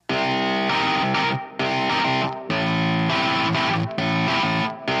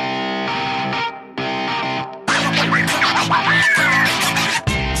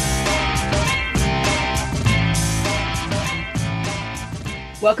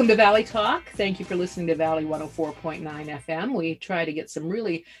Welcome to Valley Talk. Thank you for listening to Valley 104.9 FM. We try to get some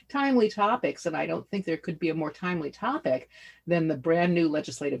really timely topics, and I don't think there could be a more timely topic than the brand new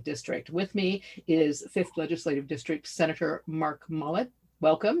legislative district. With me is 5th Legislative District Senator Mark Mullet.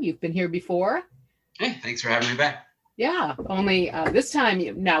 Welcome. You've been here before. Hey, thanks for having me back. Yeah, only this time,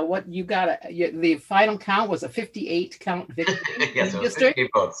 now what you got, the final count was a 58 count victory. Yes, it was 58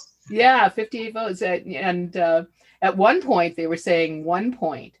 votes. Yeah, 58 votes. And at one point, they were saying 1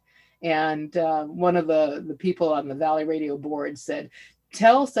 point. And one of the people on the Valley Radio board said,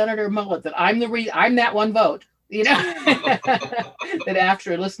 tell Senator Mullet that I'm that one vote. You know, that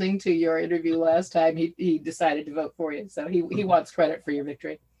after listening to your interview last time, he decided to vote for you. So he wants credit for your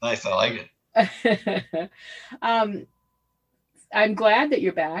victory. Nice, I like it. I'm glad that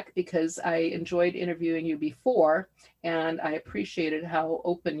you're back because I enjoyed interviewing you before, and I appreciated how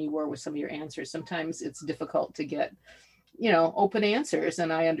open you were with some of your answers. Sometimes it's difficult to get, open answers,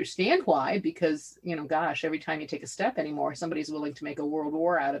 and I understand why, because, gosh, every time you take a step anymore, somebody's willing to make a world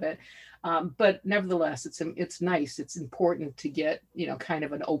war out of it. But nevertheless, it's nice. It's important to get, kind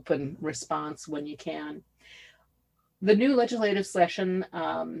of an open response when you can. The new legislative session,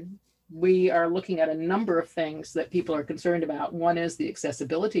 we are looking at a number of things that people are concerned about. One is the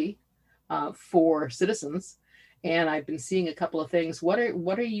accessibility for citizens. And I've been seeing a couple of things. What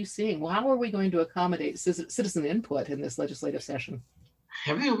are you seeing? How are we going to accommodate citizen input in this legislative session?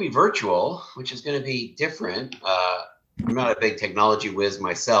 Everything will be virtual, which is going to be different. I'm not a big technology whiz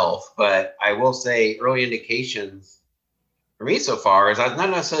myself, but I will say early indications for me so far is not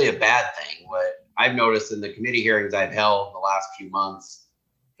necessarily a bad thing. What I've noticed in the committee hearings I've held the last few months,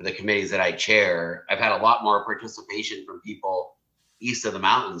 the committees that I chair, I've had a lot more participation from people east of the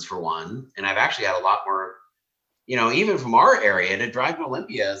mountains, for one. And I've actually had a lot more, even from our area, to drive to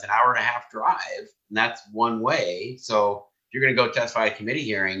Olympia is an hour and a half drive. And that's one way. So if you're going to go testify at a committee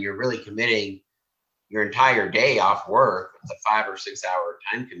hearing, you're really committing your entire day off work. It's a 5 or 6 hour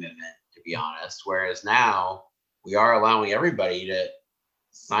time commitment, to be honest. Whereas now we are allowing everybody to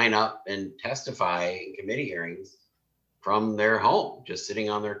sign up and testify in committee hearings from their home, just sitting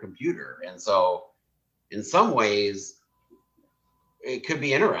on their computer. And so in some ways, it could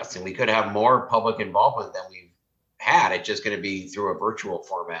be interesting. We could have more public involvement than we've had. It's just going to be through a virtual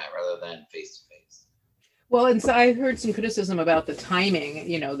format rather than face-to-face. Well, and so I heard some criticism about the timing,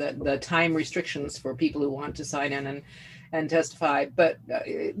 the time restrictions for people who want to sign in and testify. But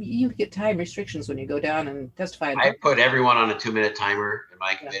you get time restrictions when you go down and testify. I put everyone on a 2-minute timer in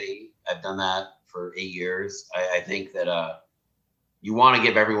my committee. Yeah. I've done that for 8 years. I think that you want to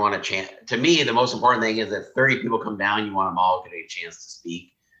give everyone a chance. To me, the most important thing is that 30 people come down, you want them all to get a chance to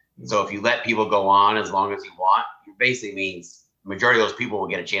speak. And so if you let people go on as long as you want, it basically means the majority of those people will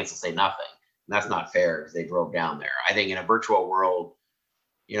get a chance to say nothing. And that's not fair because they drove down there. I think in a virtual world,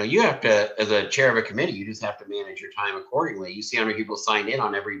 you have to, as a chair of a committee, you just have to manage your time accordingly. You see how many people signed in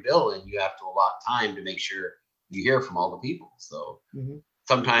on every bill, and you have to allot time to make sure you hear from all the people. So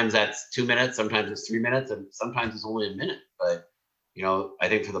sometimes that's 2 minutes, sometimes it's 3 minutes, and sometimes it's only a minute. But, I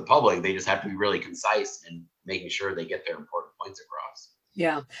think for the public, they just have to be really concise in making sure they get their important points across.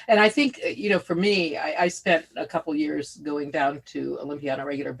 Yeah. And I think, for me, I spent a couple years going down to Olympia on a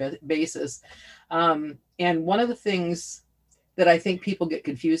regular basis. And one of the things that I think people get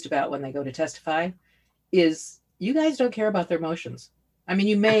confused about when they go to testify is you guys don't care about their motions. I mean,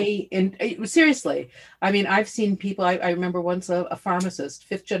 you may, and seriously, I mean, I've seen people, I remember once a pharmacist,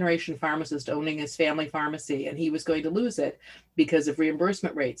 5th generation pharmacist owning his family pharmacy, and he was going to lose it because of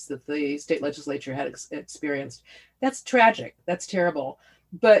reimbursement rates that the state legislature had experienced. That's tragic. That's terrible.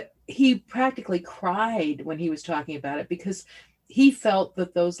 But he practically cried when he was talking about it because he felt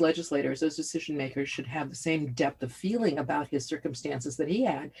that those legislators, those decision makers, should have the same depth of feeling about his circumstances that he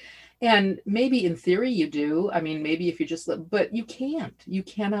had. And maybe in theory you do. I mean, maybe if you just, but you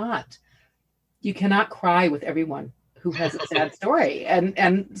cannot cry with everyone who has a sad story.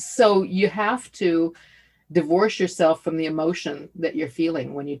 And so you have to divorce yourself from the emotion that you're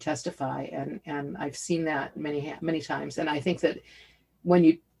feeling when you testify. And I've seen that many times. And I think that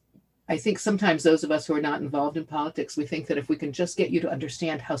I think sometimes those of us who are not involved in politics, we think that if we can just get you to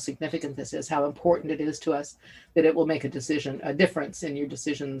understand how significant this is, how important it is to us, that it will make a difference in your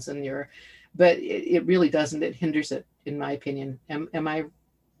decisions but it really doesn't. It hinders it, in my opinion. Am I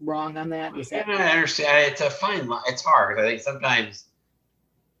wrong on that? I understand. It's a fine line. It's hard. I think sometimes,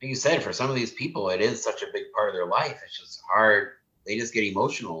 like you said, for some of these people, it is such a big part of their life. It's just hard. They just get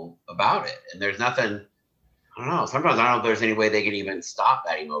emotional about it. And there's nothing, I don't know. Sometimes I don't know if there's any way they can even stop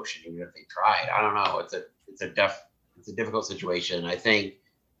that emotion, even if they tried. I don't know. It's a difficult situation. I think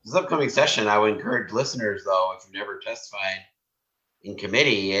this upcoming session, I would encourage listeners, though, if you've never testified, in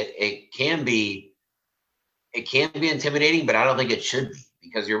committee, it can be intimidating, but I don't think it should be,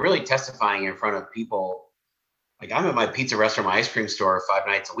 because you're really testifying in front of people. Like, I'm at my pizza restaurant, my ice cream store 5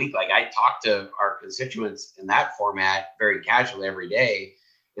 nights a week. Like, I talk to our constituents in that format very casually every day.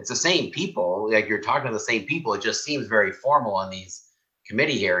 It's the same people. Like, you're talking to the same people. It just seems very formal in these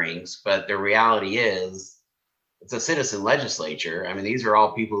committee hearings, but the reality is it's a citizen legislature. I mean, these are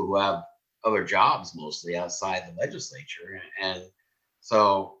all people who have other jobs mostly outside the legislature. And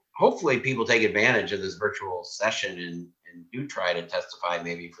so hopefully people take advantage of this virtual session and do try to testify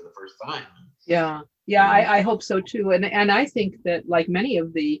maybe for the first time. Yeah, yeah, I hope so too. And I think that, like many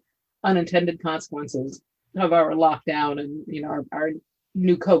of the unintended consequences of our lockdown and our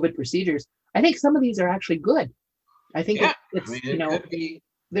new COVID procedures, I think some of these are actually good. I think Yeah, I it's mean, it could be.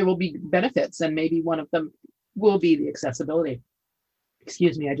 there will be benefits, and maybe one of them will be the accessibility.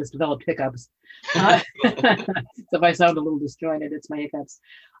 Excuse me, I just developed hiccups. So if I sound a little disjointed, it's my hiccups.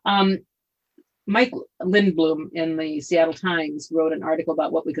 Um, Mike Lindblom in the Seattle Times wrote an article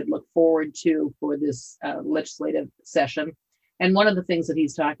about what we could look forward to for this legislative session. And one of the things that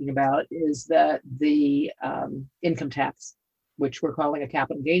he's talking about is that the income tax, which we're calling a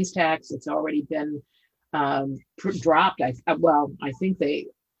capital gains tax, it's already been dropped. I think they,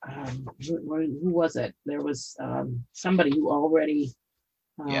 who was it? There was somebody who already.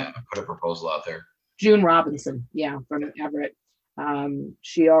 Yeah, I put a proposal out there. June Robinson, yeah, from Everett.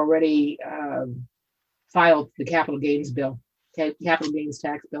 She already filed the capital gains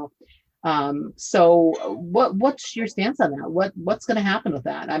tax bill. So what's your stance on that? What's going to happen with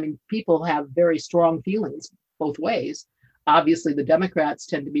that? I mean, people have very strong feelings both ways. Obviously, the Democrats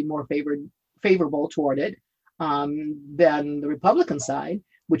tend to be more favorable toward it than the Republican side,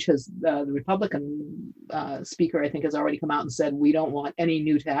 which has the Republican speaker, I think, has already come out and said we don't want any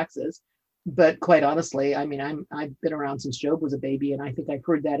new taxes. But quite honestly, I mean, I've been around since Job was a baby, and I think I've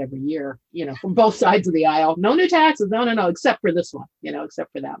heard that every year, from both sides of the aisle. No new taxes, no, except for this one,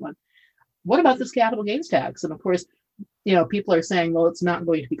 except for that one. What about this capital gains tax? And of course, people are saying, well, it's not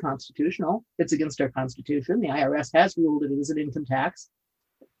going to be constitutional. It's against our Constitution. The IRS has ruled it is an income tax.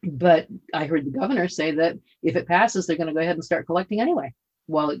 But I heard the governor say that if it passes, they're going to go ahead and start collecting anyway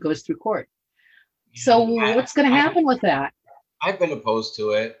while it goes through court. So what's going to happen with that? I've been opposed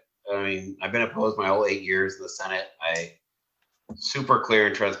to it. I mean, I've been opposed my whole 8 years in the Senate. I super clear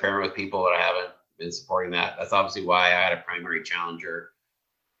and transparent with people that I haven't been supporting that. That's obviously why I had a primary challenger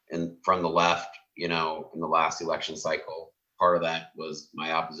from the left, in the last election cycle. Part of that was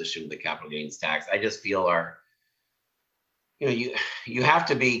my opposition to the capital gains tax. I just feel you have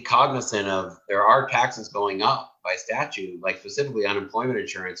to be cognizant of, there are taxes going up by statute, like specifically unemployment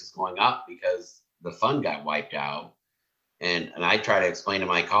insurance is going up because the fund got wiped out. And I try to explain to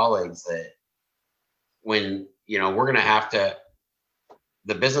my colleagues that when, we're going to have to,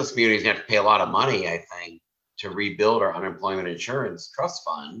 the business community is going to have to pay a lot of money, I think, to rebuild our unemployment insurance trust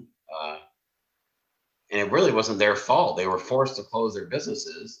fund. And it really wasn't their fault. They were forced to close their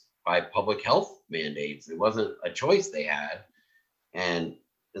businesses by public health mandates. It wasn't a choice they had. And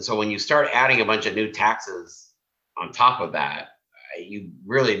so when you start adding a bunch of new taxes on top of that, you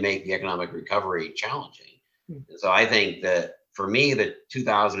really make the economic recovery challenging. And so I think that for me, the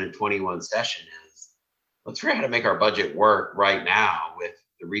 2021 session is, let's figure out how to make our budget work right now with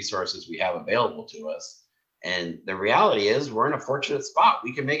the resources we have available to us. And the reality is we're in a fortunate spot.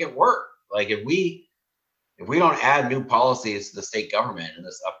 We can make it work. Like if we don't add new policies to the state government in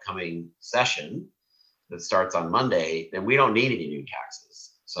this upcoming session that starts on Monday, then we don't need any new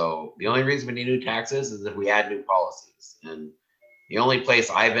taxes. So the only reason we need new taxes is if we add new policies. And the only place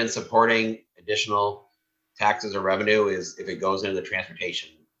I've been supporting additional taxes or revenue is if it goes into the transportation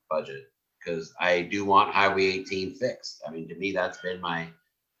budget, because I do want Highway 18 fixed. I mean, to me, that's been my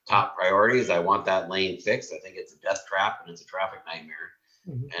top priority, is I want that lane fixed. I think it's a death trap and it's a traffic nightmare.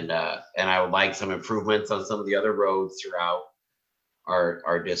 Mm-hmm. And I would like some improvements on some of the other roads throughout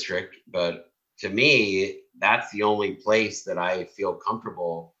our district. But to me, that's the only place that I feel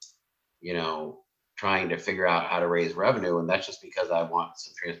comfortable, trying to figure out how to raise revenue. And that's just because I want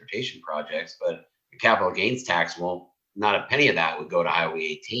some transportation projects. But the capital gains tax not a penny of that would go to Highway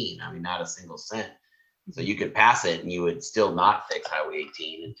 18. I mean, not a single cent. So you could pass it and you would still not fix Highway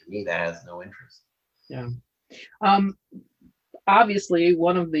 18. And to me, that has no interest. Yeah. Obviously,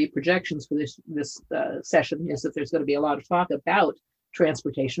 one of the projections for this session is that there's going to be a lot of talk about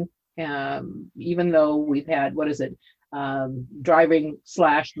transportation. Even though we've had, driving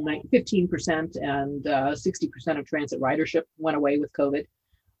slash 15% and 60% of transit ridership went away with COVID.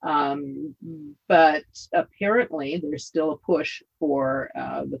 But apparently there's still a push for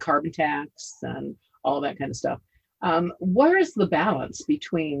the carbon tax and all that kind of stuff. Where is the balance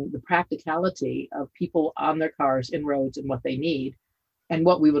between the practicality of people on their cars in roads and what they need, and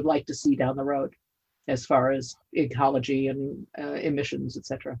what we would like to see down the road as far as ecology and emissions,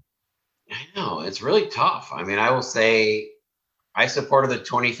 etc.? I know it's really tough. I mean, I will say I supported the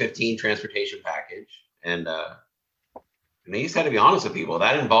 2015 transportation package, and I just had to be honest with people.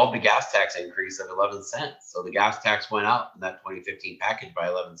 That involved a gas tax increase of 11 cents. So the gas tax went up in that 2015 package by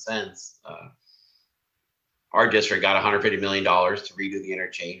 11 cents. Our district got $150 million to redo the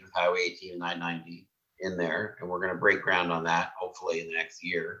interchange with Highway 18 and 990 in there, and we're going to break ground on that hopefully in the next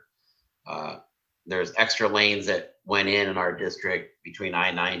year. There's extra lanes that went in our district between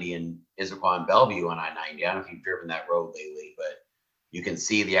I-90 and Issaquah and Bellevue on I-90. I don't know if you've driven that road lately, but you can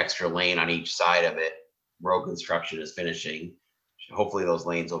see the extra lane on each side of it. Road construction is finishing. Hopefully those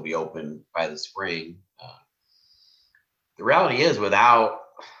lanes will be open by the spring. The reality is, without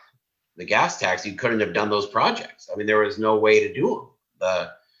the gas tax, you couldn't have done those projects. I mean, there was no way to do them.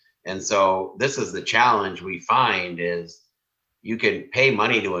 And so this is the challenge we find is you can pay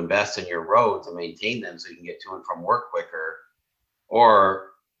money to invest in your roads and maintain them so you can get to and from work quicker,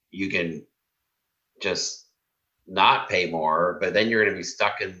 or you can just not pay more, but then you're going to be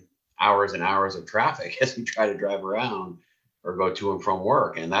stuck in hours and hours of traffic as you try to drive around or go to and from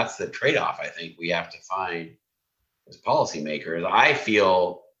work. And that's the trade-off I think we have to find as policymakers. I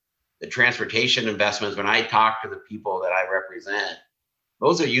feel the transportation investments, when I talk to the people that I represent,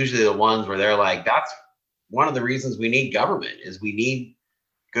 those are usually the ones where they're like, that's one of the reasons we need government, is we need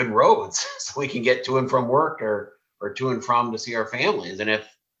good roads so we can get to and from work or to and from to see our families. And if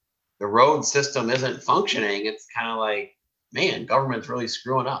the road system isn't functioning, it's kind of like, man, government's really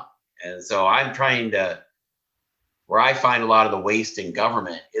screwing up. And so I'm trying to, where I find a lot of the waste in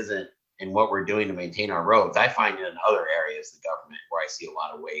government isn't in what we're doing to maintain our roads. I find it in other areas of the government where I see a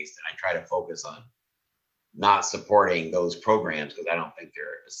lot of waste, and I try to focus on not supporting those programs because I don't think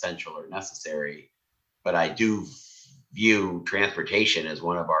they're essential or necessary. But I do view transportation as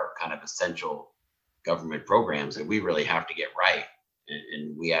one of our kind of essential government programs that we really have to get right.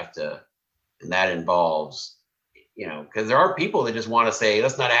 And we have to, and that involves, you know, because there are people that just want to say,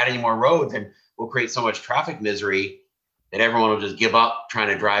 let's not add any more roads and we'll create so much traffic misery that everyone will just give up trying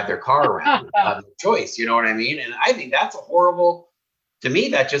to drive their car around. Have no choice, you know what I mean? And I think that's a horrible, to me,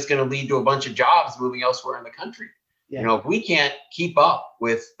 that's just going to lead to a bunch of jobs moving elsewhere in the country. Yeah. You know, if we can't keep up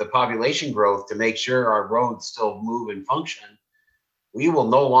with the population growth to make sure our roads still move and function, we will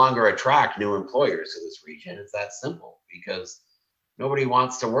no longer attract new employers to this region. It's that simple, because nobody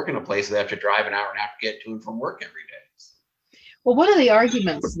wants to work in a place that they have to drive an hour and a half to get to and from work every day. Well, one of the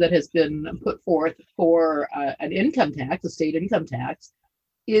arguments that has been put forth for an income tax, a state income tax,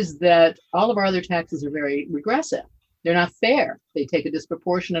 is that all of our other taxes are very regressive. They're not fair. They take a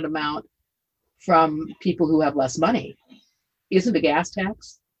disproportionate amount from people who have less money. Isn't a gas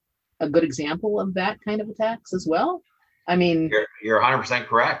tax a good example of that kind of a tax as well? I mean, you're 100%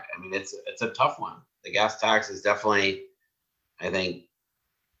 correct. I mean, it's a tough one. The gas tax is definitely, I think,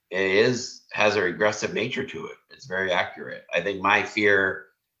 has a regressive nature to it. It's very accurate. I think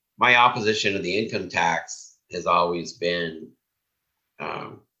my opposition to the income tax has always been,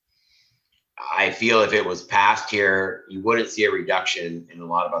 I feel if it was passed here, you wouldn't see a reduction in a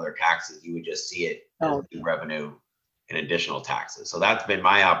lot of other taxes. You would just see it as revenue and additional taxes. So that's been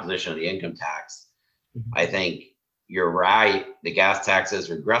my opposition to the income tax. Mm-hmm. I think you're right. The gas tax is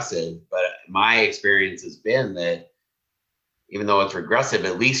regressive, but my experience has been that even though it's regressive,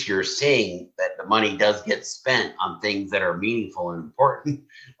 at least you're seeing that the money does get spent on things that are meaningful and important,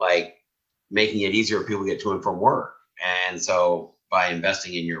 like making it easier for people to get to and from work. And so by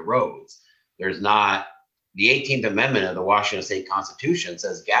investing in your roads, there's not, the 18th Amendment of the Washington State Constitution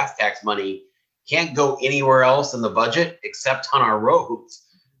says gas tax money can't go anywhere else in the budget except on our roads.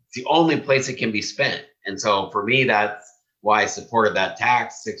 It's the only place it can be spent. And so for me, that's why I supported that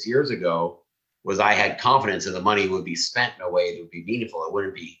tax 6 years ago, was I had confidence that the money would be spent in a way that would be meaningful. It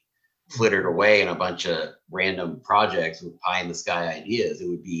wouldn't be flittered away in a bunch of random projects with pie in the sky ideas. It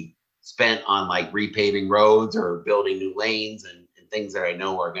would be spent on like repaving roads or building new lanes and things that I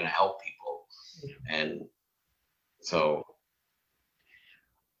know are going to help people. And so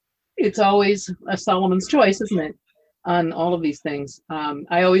it's always a Solomon's choice, isn't it, on all of these things.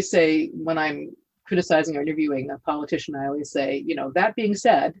 I always say, when I'm criticizing or interviewing a politician, I always say, you know, that being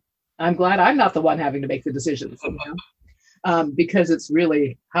said, I'm glad I'm not the one having to make the decisions, you know? Because it's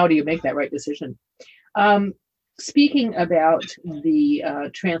really, how do you make that right decision? Speaking about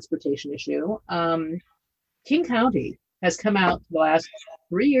the transportation issue, King County has come out the last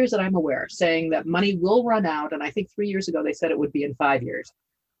 3 years that I'm aware, saying that money will run out, and I think 3 years ago they said it would be in 5 years,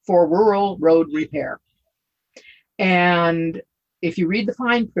 for rural road repair. And if you read the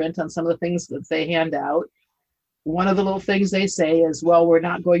fine print on some of the things that they hand out, one of the little things they say is, well, we're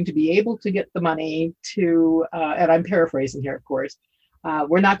not going to be able to get the money to, and I'm paraphrasing here, of course,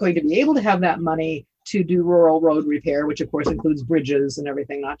 we're not going to be able to have that money to do rural road repair, which of course includes bridges and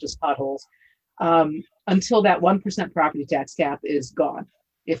everything, not just potholes, until that 1% property tax cap is gone.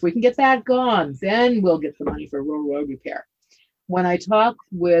 If we can get that gone, then we'll get the money for rural road repair. When I talked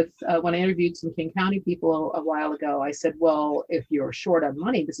with, when I interviewed some King County people a while ago, I said, well, if you're short on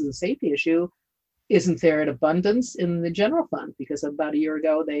money, this is a safety issue. Isn't there an abundance in the general fund? Because about a year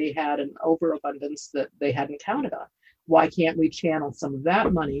ago, they had an overabundance that they hadn't counted on. Why can't we channel some of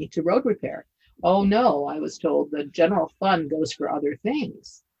that money to road repair? Oh, no, I was told the general fund goes for other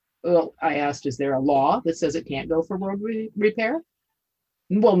things. Well, I asked, is there a law that says it can't go for road repair?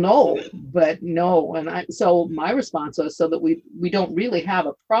 Well, no, but no. So my response was, so that we don't really have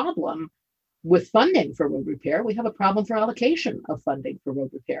a problem with funding for road repair. We have a problem for allocation of funding for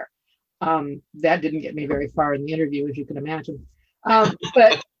road repair. That didn't get me very far in the interview, as you can imagine.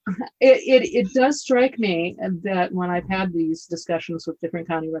 But it does strike me that when I've had these discussions with different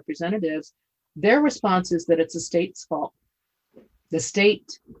county representatives, their response is that it's the state's fault. The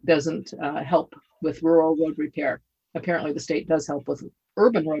state doesn't help with rural road repair. Apparently, the state does help with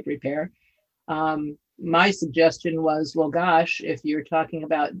urban road repair. My suggestion was, well, gosh, if you're talking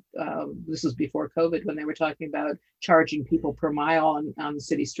about, this was before COVID, when they were talking about charging people per mile on the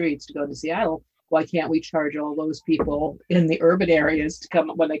city streets to go to Seattle, why can't we charge all those people in the urban areas to come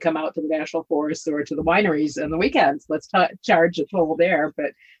when they come out to the national forests or to the wineries on the weekends? Let's charge a toll there.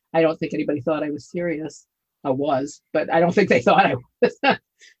 But I don't think anybody thought I was serious. I was, but I don't think they thought I was.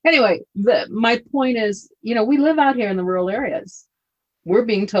 Anyway, my point is, we live out here in the rural areas. We're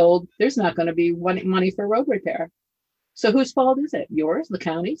being told there's not going to be money for road repair. So whose fault is it? Yours, the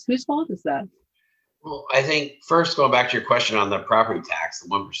county's? Whose fault is that? Well, I think first going back to your question on the property tax, the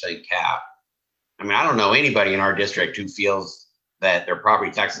 1% cap. I mean, I don't know anybody in our district who feels that their property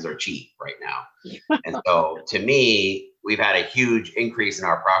taxes are cheap right now. And so to me, we've had a huge increase in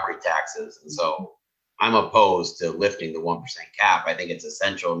our property taxes. And so I'm opposed to lifting the 1% cap. I think it's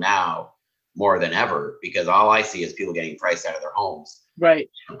essential now more than ever, because all I see is people getting priced out of their homes. Right.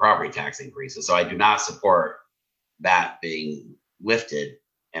 And property tax increases. So I do not support that being lifted.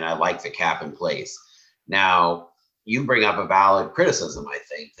 And I like the cap in place. Now, you bring up a valid criticism, I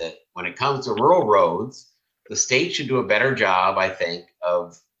think, that when it comes to rural roads, the state should do a better job, I think,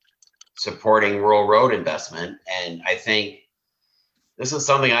 of supporting rural road investment. And I think this is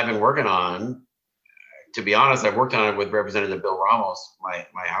something I've been working on. To be honest, I've worked on it with Representative Bill Ramos, my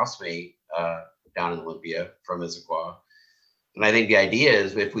housemate down in Olympia from Issaquah. And I think the idea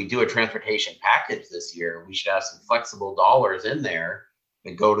is if we do a transportation package this year, we should have some flexible dollars in there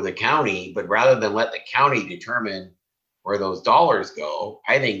that go to the county. But rather than let the county determine where those dollars go,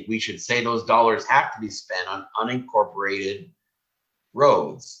 I think we should say those dollars have to be spent on unincorporated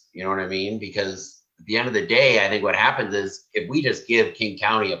roads. You know what I mean? Because at the end of the day, I think what happens is if we just give King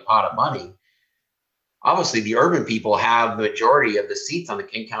County a pot of money, obviously the urban people have the majority of the seats on the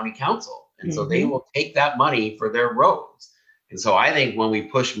King County Council. And so they will take that money for their roads. And so I think when we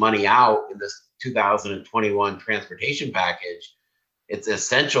push money out in this 2021 transportation package, it's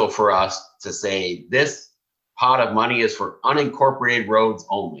essential for us to say this pot of money is for unincorporated roads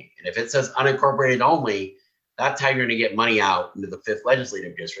only. And if it says unincorporated only, that's how you're going to get money out into the 5th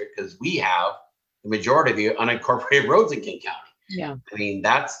legislative district, because we have the majority of the unincorporated roads in King County. Yeah. I mean,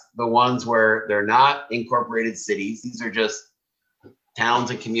 that's the ones where they're not incorporated cities. These are just towns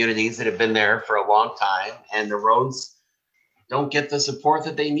and communities that have been there for a long time, and the roads don't get the support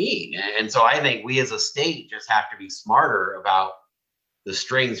that they need. And so I think we as a state just have to be smarter about the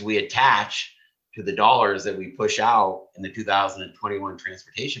strings we attach to the dollars that we push out in the 2021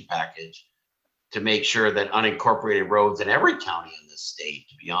 transportation package to make sure that unincorporated roads in every county in this state,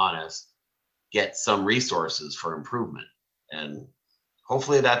 to be honest, get some resources for improvement. And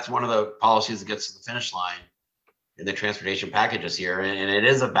hopefully that's one of the policies that gets to the finish line in the transportation package this year. And it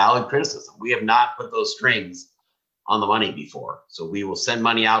is a valid criticism. We have not put those strings on the money before. So we will send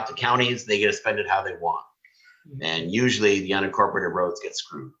money out to counties. They get to spend it how they want. And usually the unincorporated roads get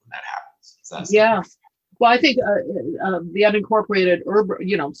screwed when that happens. Yeah. Well, I think the unincorporated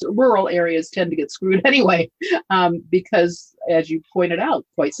urban, rural areas tend to get screwed anyway, because as you pointed out,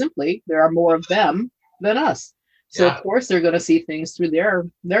 quite simply, there are more of them than us. So of course they're going to see things through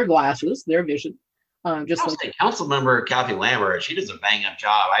their glasses, their vision. Just like Council member Kathy Lambert, she does a bang up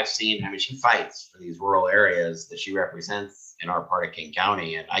job. I've seen, she fights for these rural areas that she represents in our part of King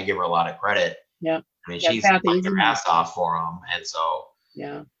County, and I give her a lot of credit. Yeah. She's worked her ass off for them. And so,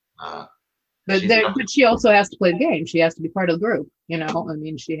 yeah. But She's not. but she also has to play the game. She has to be part of the group. I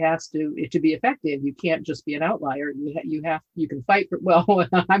mean, she has to be effective. You can't just be an outlier. You can fight for. Well,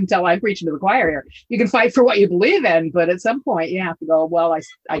 I'm preaching to the choir here. You can fight for what you believe in, but at some point you have to go. Well,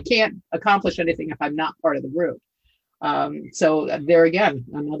 I can't accomplish anything if I'm not part of the group. So there again,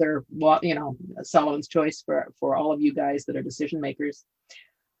 another Solomon's choice for all of you guys that are decision makers.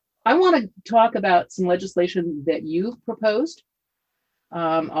 I want to talk about some legislation that you've proposed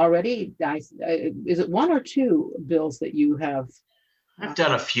already. Is it one or two bills that you have? I've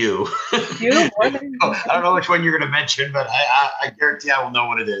done a few. You? I don't know which one you're going to mention, but I guarantee I will know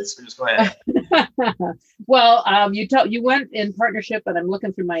what it is. So just go ahead. Well, you went in partnership, and I'm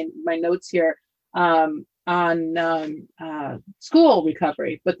looking through my notes here on school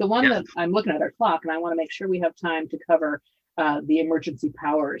recovery. But the one that I'm looking at our clock, and I want to make sure we have time to cover the emergency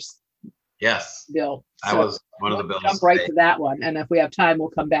powers. Yes. Bill. That was one of the bills. Jump right to that one, and if we have time, we'll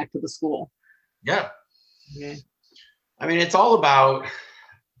come back to the school. Yeah. Okay. I mean, it's all about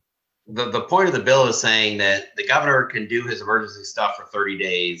the point of the bill is saying that the governor can do his emergency stuff for 30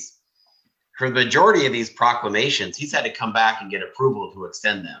 days. For the majority of these proclamations, he's had to come back and get approval to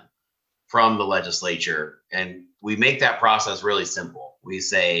extend them from the legislature. And we make that process really simple. We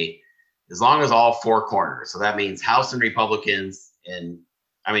say, as long as all four corners, so that means House and Republicans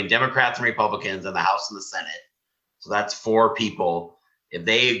Democrats and Republicans in the House and the Senate. So that's four people. If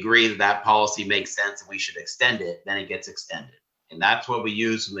they agree that that policy makes sense and we should extend it, then it gets extended. And that's what we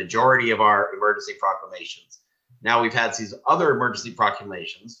use for the majority of our emergency proclamations. Now we've had these other emergency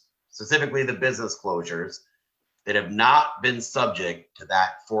proclamations, specifically the business closures, that have not been subject to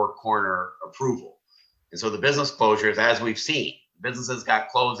that four-corner approval. And so the business closures, as we've seen, businesses got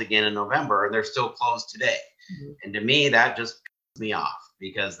closed again in November, and they're still closed today. Mm-hmm. And to me, that just pisses me off,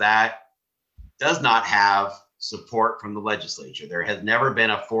 because that does not have support from the legislature. There has never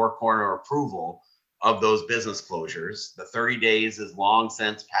been a four-corner approval of those business closures. The 30 days is long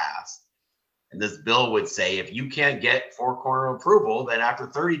since passed. And this bill would say, if you can't get four-corner approval, then after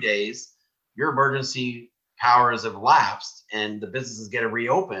 30 days, your emergency powers have lapsed and the businesses get to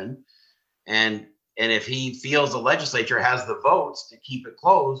reopen. And if he feels the legislature has the votes to keep it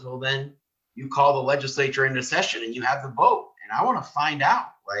closed, well, then you call the legislature into session and you have the vote. And I want to find out,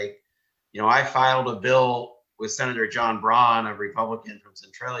 I filed a bill with Senator John Braun, a Republican from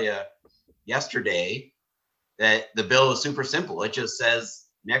Centralia, yesterday, that the bill is super simple. It just says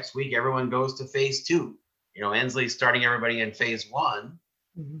next week, everyone goes to phase 2. Inslee's starting everybody in phase 1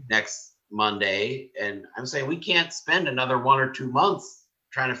 next Monday. And I'm saying we can't spend another 1 or 2 months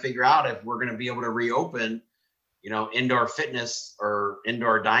trying to figure out if we're going to be able to reopen, indoor fitness or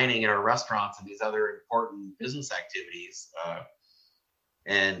indoor dining in our restaurants and these other important business activities.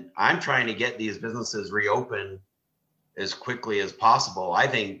 And I'm trying to get these businesses reopened as quickly as possible. I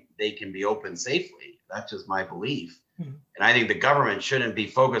think they can be open safely. That's just my belief. Mm-hmm. And I think the government shouldn't be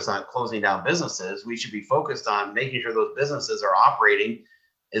focused on closing down businesses. We should be focused on making sure those businesses are operating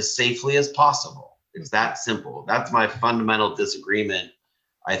as safely as possible. It's that simple. That's my fundamental disagreement,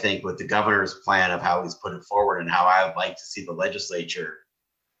 I think, with the governor's plan of how he's put it forward, and how I would like to see the legislature,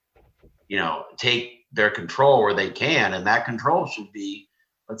 take their control where they can. And that control should be,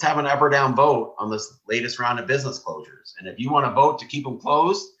 let's have an up or down vote on this latest round of business closures. And if you want to vote to keep them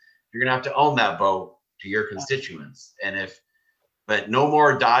closed, you're going to have to own that vote to your constituents. But no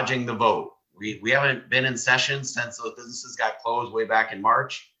more dodging the vote. We haven't been in session since those businesses got closed way back in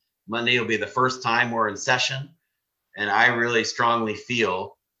March. Monday will be the first time we're in session. And I really strongly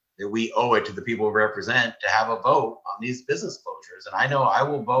feel that we owe it to the people we represent to have a vote on these business closures. And I know I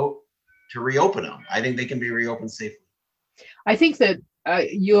will vote to reopen them. I think they can be reopened safely. I think that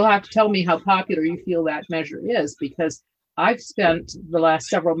you'll have to tell me how popular you feel that measure is, because I've spent the last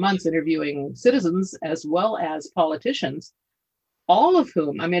several months interviewing citizens as well as politicians, all of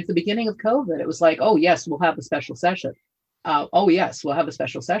whom, at the beginning of COVID, it was like, oh, yes, we'll have a special session. Oh, yes, we'll have a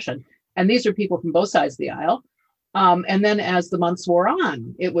special session. And these are people from both sides of the aisle. And then as the months wore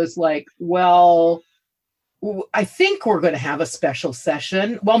on, it was like, well, I think we're going to have a special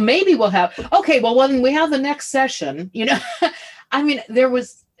session. Well, maybe we'll have, okay, well, when we have the next session,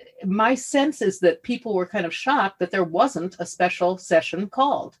 my sense is that people were kind of shocked that there wasn't a special session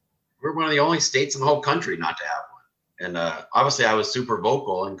called. We're one of the only states in the whole country not to have one. And obviously I was super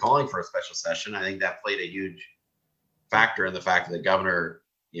vocal in calling for a special session. I think that played a huge factor in the fact that the governor,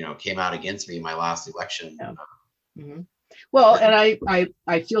 came out against me in my last election. Yeah. Mm-hmm. Well, and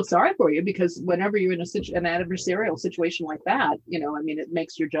I feel sorry for you, because whenever you're in an adversarial situation like that, it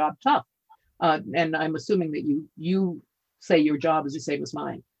makes your job tough. And I'm assuming that you say your job is the same as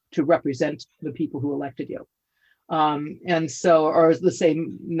mine, to represent the people who elected you. And so, or the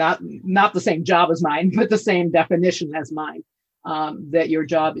same, not the same job as mine, but the same definition as mine, that your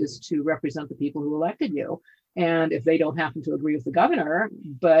job is to represent the people who elected you. And if they don't happen to agree with the governor,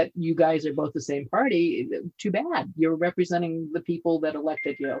 but you guys are both the same party, too bad. You're representing the people that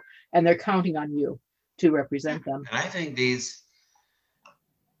elected you, and they're counting on you to represent them. And I think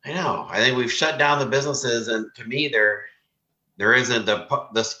I think we've shut down the businesses, and to me, there isn't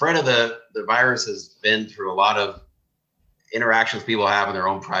the spread of the virus has been through a lot of interactions people have in their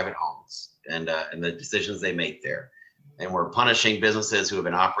own private homes and the decisions they make there. And we're punishing businesses who have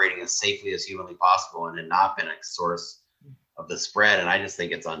been operating as safely as humanly possible and have not been a source of the spread. And I just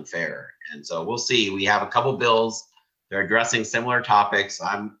think it's unfair. And so we'll see. We have a couple bills. They're addressing similar topics.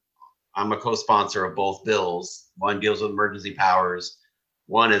 I'm a co-sponsor of both bills. One deals with emergency powers.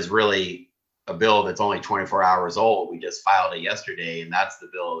 One is really a bill that's only 24 hours old. We just filed it yesterday, and that's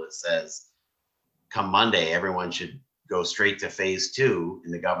the bill that says come Monday, everyone should go straight to phase 2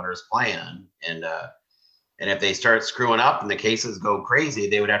 in the governor's plan. And if they start screwing up and the cases go crazy,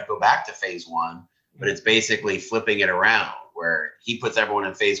 they would have to go back to phase 1. But it's basically flipping it around where he puts everyone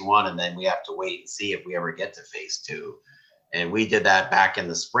in phase 1 and then we have to wait and see if we ever get to phase 2. And we did that back in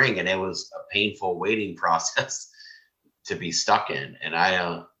the spring, and it was a painful waiting process to be stuck in.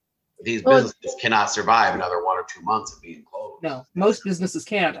 And these businesses cannot survive another 1 or 2 months of being closed. No, most businesses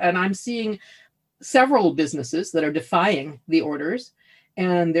can't. And I'm seeing several businesses that are defying the orders,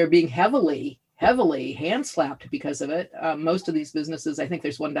 and they're being heavily hand slapped because of it. Most of these businesses, I think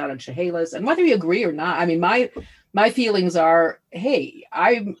there's one down in Chehalis, and whether you agree or not, I mean, my feelings are, hey,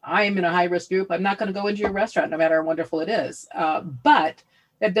 I'm in a high risk group. I'm not going to go into your restaurant, no matter how wonderful it is. But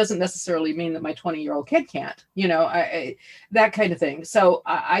that doesn't necessarily mean that my 20-year-old kid can't, that kind of thing. So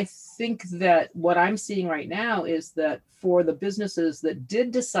I think that what I'm seeing right now is that for the businesses that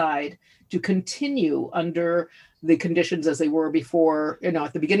did decide to continue under the conditions as they were before,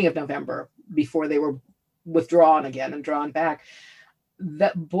 at the beginning of November, before they were withdrawn again and drawn back,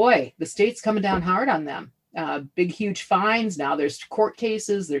 that boy, the state's coming down hard on them. Big, huge fines. Now there's court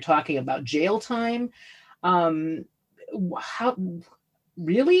cases. They're talking about jail time.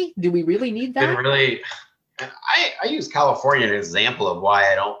 Really? Do we really need that? I use California as an example of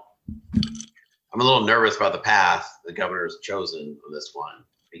why I'm a little nervous about the path the governor's chosen on this one,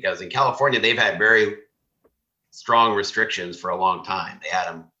 because in California, they've had very strong restrictions for a long time. They had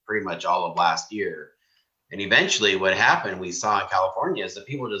them pretty much all of last year. And eventually what happened, we saw in California, is that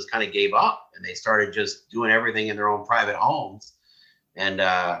people just kind of gave up and they started just doing everything in their own private homes. And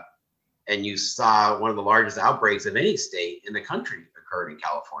you saw one of the largest outbreaks of any state in the country occurred in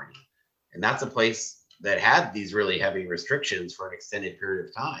California. And that's a place that had these really heavy restrictions for an extended period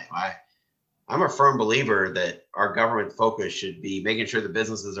of time. I'm a firm believer that our government focus should be making sure the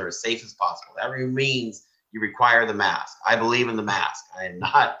businesses are as safe as possible. That means you require the mask. I believe in the mask. I am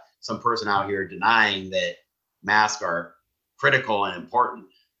not some person out here denying that masks are critical and important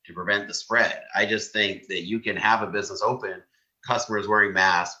to prevent the spread. I just think that you can have a business open, customers wearing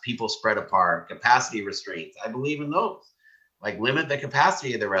masks, people spread apart, capacity restraints. I believe in those. Like limit the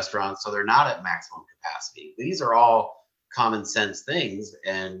capacity of the restaurants so they're not at maximum capacity. These are all common sense things.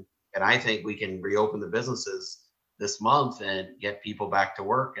 And I think we can reopen the businesses this month and get people back to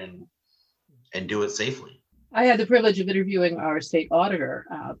work and do it safely. I had the privilege of interviewing our state auditor,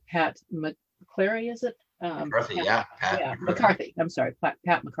 Pat McClary, is it? McCarthy, Pat McCarthy. I'm sorry,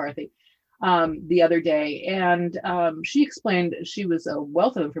 Pat McCarthy, the other day. And she explained, she was a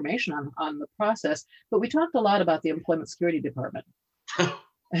wealth of information on the process, but we talked a lot about the Employment Security Department.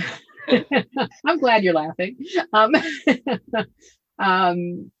 I'm glad you're laughing.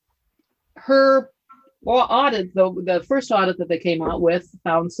 Her audit, the first audit that they came out with,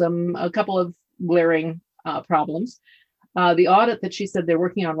 found a couple of glaring problems. The audit that she said they're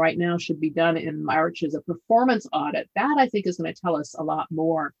working on right now should be done in March is a performance audit. That I think is going to tell us a lot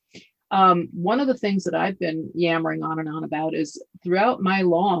more. One of the things that I've been yammering on and on about is throughout my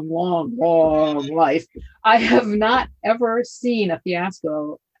long life, I have not ever seen a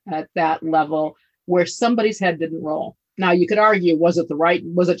fiasco at that level where somebody's head didn't roll. Now you could argue, was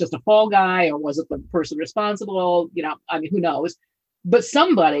it just a fall guy or was it the person responsible? Who knows? But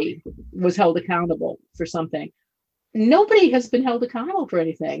somebody was held accountable for something. Nobody has been held accountable for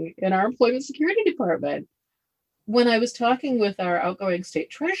anything in our Employment Security Department. When I was talking with our outgoing state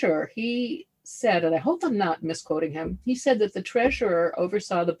treasurer, he said, and I hope I'm not misquoting him, he said that the treasurer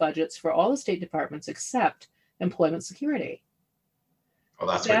oversaw the budgets for all the state departments except Employment Security. Well,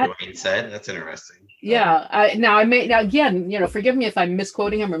 that's what Dwayne said. That's interesting. Yeah. Again, forgive me if I'm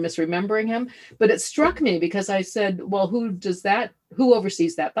misquoting him or misremembering him, but it struck me because I said, well, who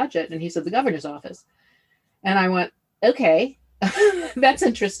oversees that budget? And he said, the governor's office. And I went, okay, that's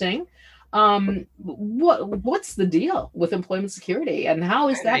interesting. What's the deal with employment security, and how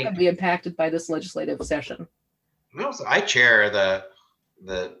is I that going think to be impacted by this legislative session? I chair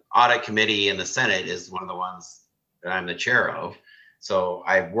the audit committee in the Senate is one of the ones that I'm the chair of. So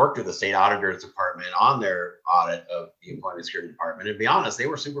I've worked with the state auditor's department on their audit of the employment security department. And to be honest, they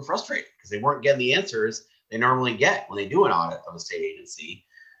were super frustrated because they weren't getting the answers they normally get when they do an audit of a state agency.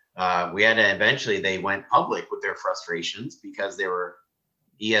 We had to eventually, they went public with their frustrations because they were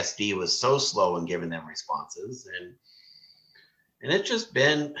ESD was so slow in giving them responses, and it's just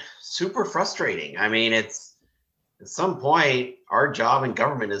been super frustrating. I mean, it's at some point our job in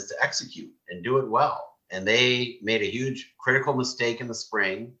government is to execute and do it well, and they made a huge critical mistake in the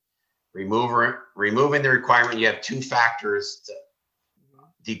spring, removing the requirement you have two factors to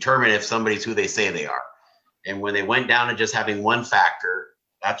determine if somebody's who they say they are. And when they went down to just having one factor,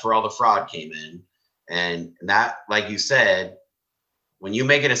 that's where all the fraud came in. And that, like you said, when you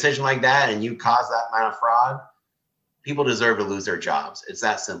make a decision like that and you cause that amount of fraud, people deserve to lose their jobs. It's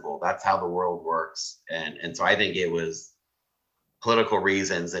that simple. That's how the world works. And so I think it was political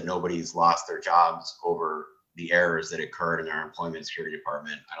reasons that nobody's lost their jobs over the errors that occurred in our employment security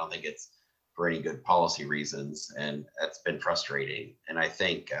department. I don't think it's for any good policy reasons, and that's been frustrating. And I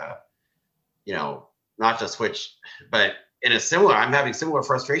think, not to switch, but I'm having similar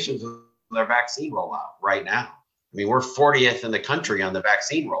frustrations with our vaccine rollout right now. I mean, we're 40th in the country on the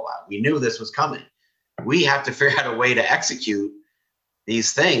vaccine rollout. We knew this was coming. We have to figure out a way to execute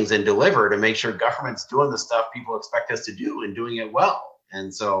these things and deliver to make sure government's doing the stuff people expect us to do and doing it well.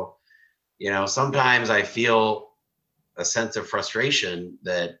 And so, sometimes I feel a sense of frustration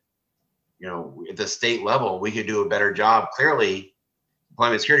that, at the state level, we could do a better job. Clearly,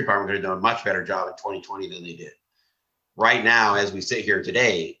 employment security department could have done a much better job in 2020 than they did. Right now, as we sit here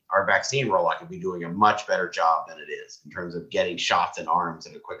today, our vaccine rollout could be doing a much better job than it is in terms of getting shots in arms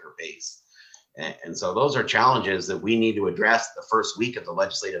at a quicker pace. And so those are challenges that we need to address the first week of the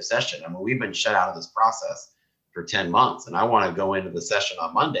legislative session. I mean, we've been shut out of this process for 10 months, and I want to go into the session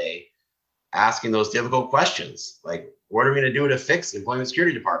on Monday asking those difficult questions. Like, what are we going to do to fix the employment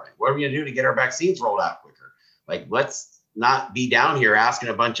security department? What are we going to do to get our vaccines rolled out quicker? Like, let's not be down here asking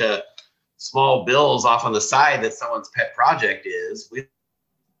a bunch of small bills off on the side that someone's pet project is.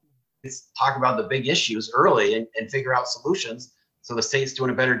 Let's talk about the big issues early and figure out solutions so the state's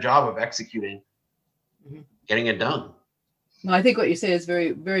doing a better job of executing, getting it done. No, I think what you say is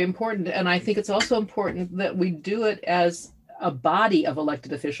very, very important. And I think it's also important that we do it as a body of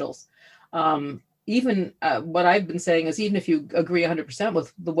elected officials. Even what I've been saying is, even if you agree 100%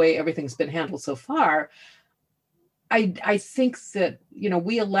 with the way everything's been handled so far, I think that,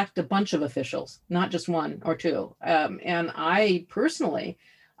 we elect a bunch of officials, not just one or two. And I personally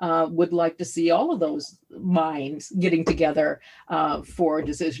would like to see all of those minds getting together for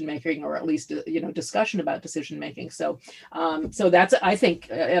decision making, or at least discussion about decision making. So that's, I think,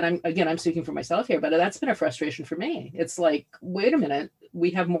 and I'm speaking for myself here, but that's been a frustration for me. It's like, wait a minute, we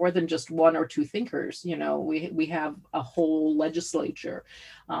have more than just one or two thinkers. We have a whole legislature,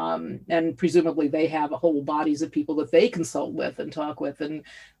 and presumably they have a whole bodies of people that they consult with and talk with, and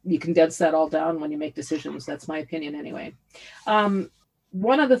you condense that all down when you make decisions. That's my opinion anyway.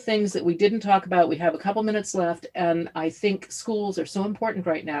 One of the things that we didn't talk about, we have a couple minutes left, and I think schools are so important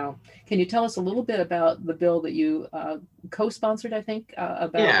right now. Can you tell us a little bit about the bill that you co-sponsored, I think,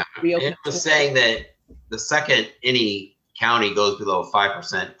 about reopening? It was saying that the second any county goes below a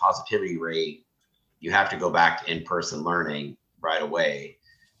 5% positivity rate, you have to go back to in-person learning right away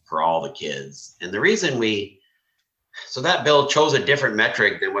for all the kids. And the reason so that bill chose a different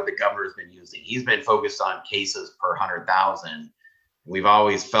metric than what the governor's been using. He's been focused on cases per 100,000. We've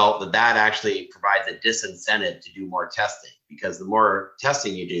always felt that actually provides a disincentive to do more testing, because the more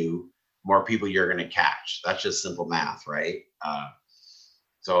testing you do, more people you're going to catch. That's just simple math, right?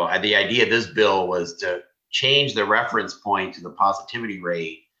 So the idea of this bill was to change the reference point to the positivity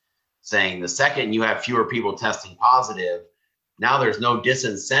rate, saying the second you have fewer people testing positive, now there's no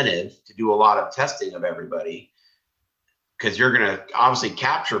disincentive to do a lot of testing of everybody, because you're going to obviously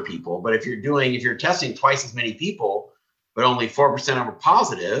capture people. But if you're testing twice as many people, but only 4% of them are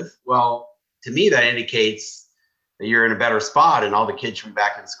positive, well, to me, that indicates that you're in a better spot and all the kids should be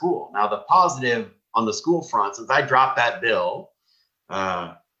back in school. Now, the positive on the school front, since I dropped that bill,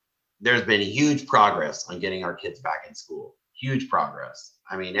 there's been huge progress on getting our kids back in school. Huge progress.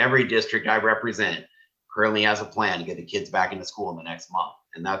 I mean, every district I represent currently has a plan to get the kids back into school in the next month.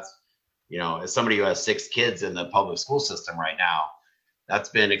 And that's, as somebody who has 6 kids in the public school system right now, that's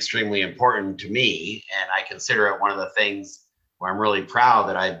been extremely important to me. And I consider it one of the things where I'm really proud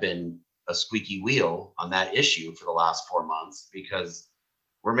that I've been a squeaky wheel on that issue for the last 4 months, because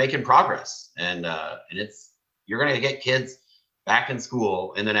we're making progress, and it's, you're going to get kids back in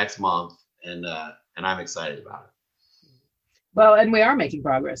school in the next month, and I'm excited about it. Well, and we are making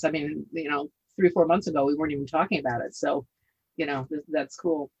progress. I mean, 3 or 4 months ago, we weren't even talking about it. So, that's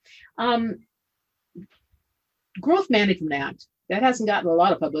cool. Um, Growth Management Act, that hasn't gotten a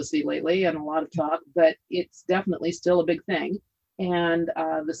lot of publicity lately and a lot of talk, but it's definitely still a big thing. And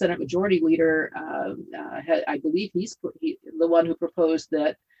the Senate Majority Leader, I believe he's the one who proposed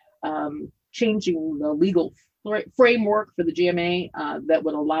that changing the legal framework for the GMA that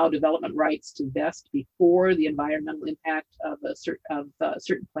would allow development rights to vest before the environmental impact of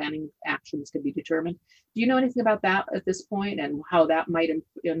certain planning actions can be determined. Do you know anything about that at this point, and how that might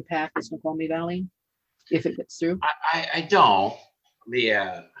impact the Snoqualmie Valley if it gets through? I don't.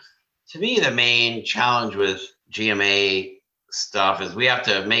 To me, the main challenge with GMA stuff is we have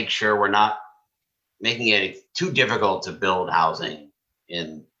to make sure we're not making it too difficult to build housing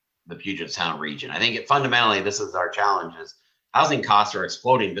in the Puget Sound region. I think fundamentally this is our challenge: is housing costs are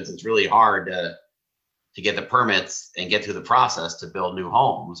exploding because it's really hard to get the permits and get through the process to build new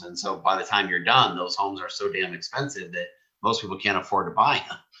homes. And so by the time you're done, those homes are so damn expensive that most people can't afford to buy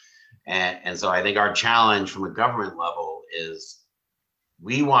them. And so I think our challenge from a government level is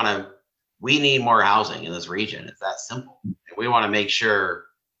we need more housing in this region. It's that simple. And we want to make sure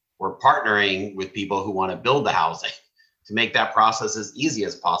we're partnering with people who want to build the housing to make that process as easy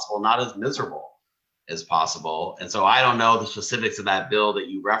as possible, not as miserable as possible. And so I don't know the specifics of that bill that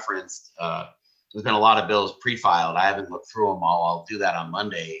you referenced. There's been a lot of bills pre-filed. I haven't looked through them all. I'll do that on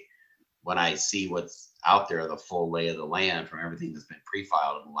Monday when I see what's out there, the full lay of the land from everything that's been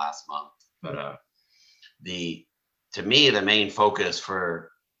pre-filed in the last month. But to me, the main focus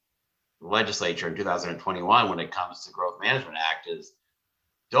for the legislature in 2021 when it comes to Growth Management Act is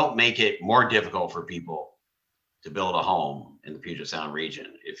don't make it more difficult for people to build a home in the Puget Sound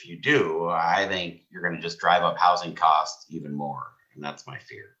region. If you do, I think you're going to just drive up housing costs even more, and that's my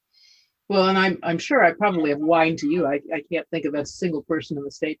fear. Well, and I'm sure I probably have whined to you. I can't think of a single person in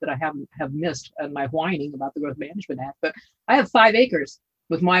the state that I have missed in my whining about the Growth Management Act. But I have 5 acres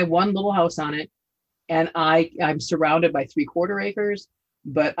with my one little house on it, and I'm surrounded by 3/4 acres.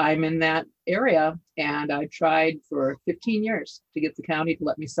 But I'm in that area, and I tried for 15 years to get the county to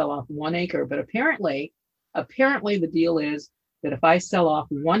let me sell off 1 acre. But apparently the deal is that if I sell off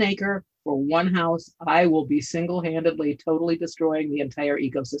 1 acre for one house, I will be single-handedly totally destroying the entire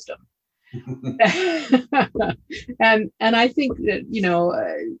ecosystem. and I think that,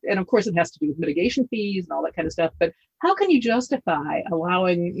 and of course it has to do with mitigation fees and all that kind of stuff, but how can you justify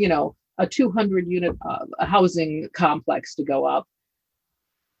allowing a 200 unit housing complex to go up,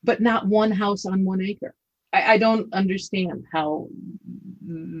 but not one house on 1 acre? I don't understand how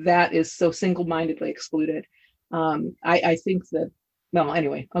that is so single-mindedly excluded. I think that, well,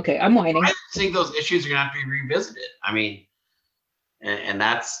 anyway, okay, I'm whining. I think those issues are going to have to be revisited. I mean, and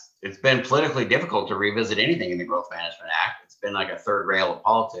it's been politically difficult to revisit anything in the Growth Management Act. It's been like a third rail of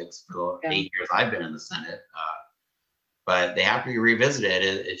politics for the 8 years I've been in the Senate. But they have to be revisited.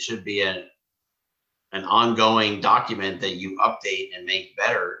 It should be an ongoing document that you update and make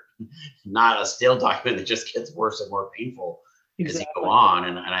better, not a stale document that just gets worse and more painful as you go on.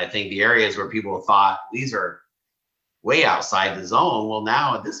 And I think the areas where people thought these are way outside the zone, well,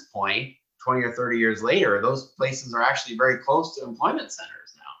 now at this point, 20 or 30 years later, those places are actually very close to employment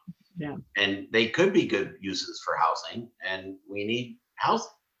centers now. Yeah. And they could be good uses for housing, and we need housing.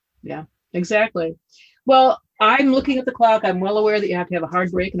 Yeah, exactly. Well, I'm looking at the clock. I'm well aware that you have to have a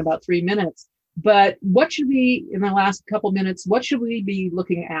hard break in about 3 minutes. But what should we, in the last couple minutes, what should we be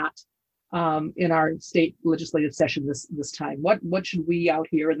looking at in our state legislative session this time? What should we out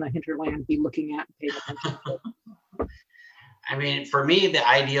here in the hinterland be looking at and paying attention to? I mean, for me, the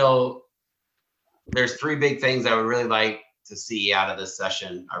ideal, there's 3 big things I would really like to see out of this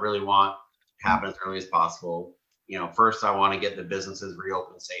session. I really want to happen as early as possible. First, I want to get the businesses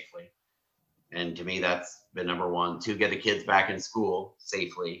reopened safely. And to me, that's been number 1. 2, get the kids back in school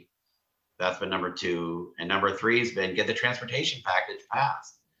safely. That's been number 2. And number 3 has been get the transportation package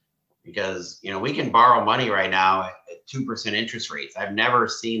passed. Because, we can borrow money right now at 2% interest rates. I've never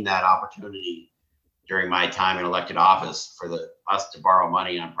seen that opportunity during my time in elected office for us to borrow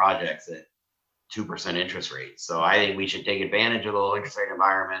money on projects at 2% interest rates. So I think we should take advantage of the low interest rate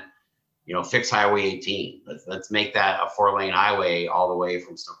environment. Fix Highway 18. Let's make that a 4-lane highway all the way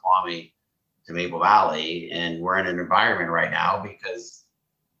from Snoqualmie to Maple Valley. And we're in an environment right now because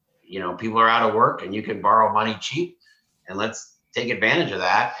people are out of work and you can borrow money cheap, and let's take advantage of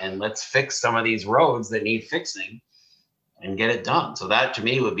that and let's fix some of these roads that need fixing. and get it done. So that to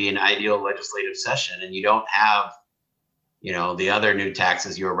me would be an ideal legislative session. And you don't have, the other new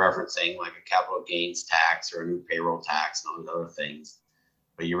taxes you were referencing, like a capital gains tax or a new payroll tax and all those other things.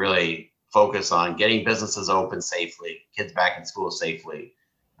 But you really focus on getting businesses open safely, kids back in school safely,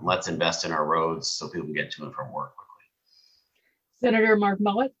 and let's invest in our roads so people can get to and from work quickly. Senator Mark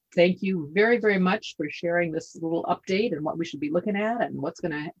Mullet, thank you very, very much for sharing this little update and what we should be looking at and what's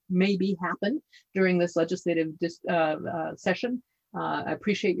going to maybe happen during this legislative session. I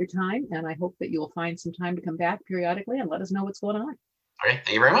appreciate your time, and I hope that you'll find some time to come back periodically and let us know what's going on. Okay,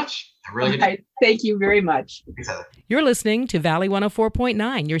 thank you very much. I really good. Thank you very much. Thanks, Heather. You're listening to Valley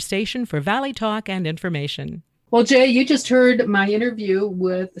 104.9, your station for Valley talk and information. Well, Jay, you just heard my interview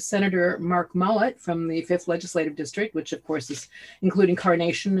with Senator Mark Mullet from the 5th Legislative District, which of course is including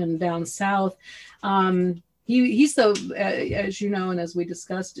Carnation and down south. He's the, as you know, and as we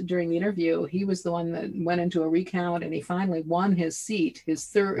discussed during the interview, he was the one that went into a recount and he finally won his seat, his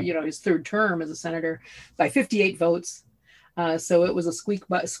third term as a senator by 58 votes. So it was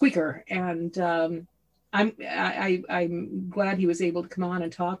a squeaker. And I'm glad he was able to come on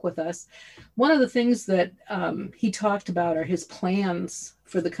and talk with us. One of the things that he talked about are his plans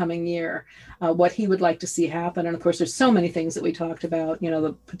for the coming year, what he would like to see happen. And of course, there's so many things that we talked about,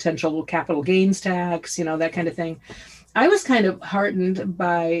 the potential capital gains tax, that kind of thing. I was kind of heartened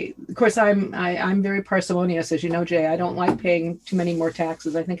by, of course, I'm very parsimonious, as you know, Jay. I don't like paying too many more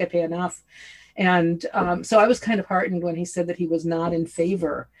taxes. I think I pay enough. And so I was kind of heartened when he said that he was not in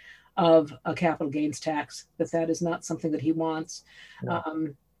favor of a capital gains tax, that is not something that he wants. Yeah.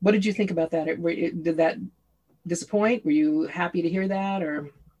 What did you think about that? Did that disappoint? Were you happy to hear that?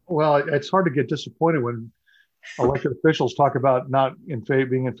 Or? Well, it's hard to get disappointed when elected officials talk about not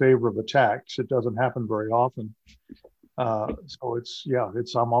being in favor of a tax. It doesn't happen very often. So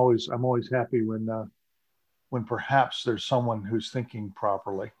I'm always happy when perhaps there's someone who's thinking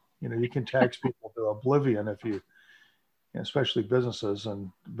properly. You can tax people to oblivion especially businesses, and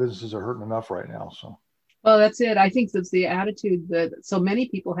businesses are hurting enough right now. So, well, that's it. I think that's the attitude that so many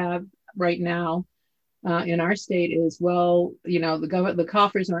people have right now in our state is, well, the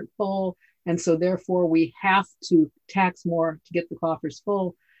coffers aren't full, and so therefore we have to tax more to get the coffers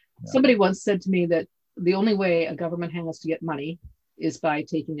full. Yeah. Somebody once said to me that the only way a government has to get money is by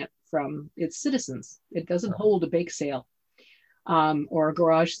taking it from its citizens. It doesn't hold a bake sale or a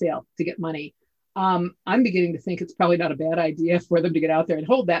garage sale to get money. I'm beginning to think it's probably not a bad idea for them to get out there and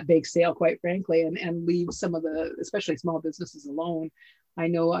hold that bake sale, quite frankly, and leave some of the, especially small businesses, alone. I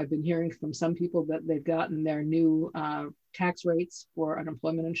know I've been hearing from some people that they've gotten their new tax rates for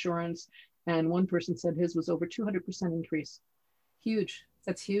unemployment insurance. And one person said his was over 200% increase. Huge.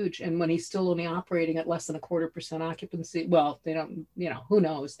 That's huge. And when he's still only operating at less than 0.25% occupancy, well, they don't, who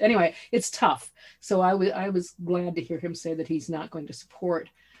knows? Anyway, it's tough. So I was glad to hear him say that he's not going to support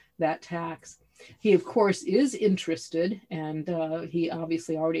that tax. He, of course, is interested, and he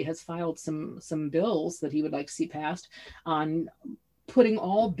obviously already has filed some bills that he would like to see passed on putting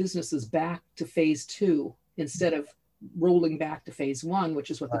all businesses back to phase 2 instead of rolling back to phase 1,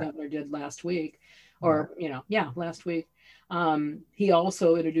 which is what the governor did last week, last week. He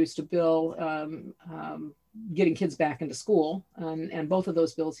also introduced a bill getting kids back into school, and both of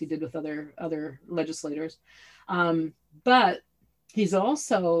those bills he did with other legislators. But he's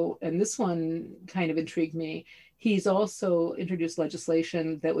also, and this one kind of intrigued me, he's also introduced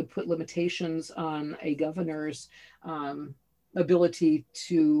legislation that would put limitations on a governor's ability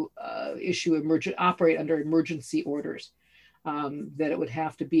to operate under emergency orders, that it would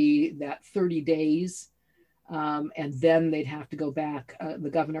have to be that 30 days, and then they'd have to go back, the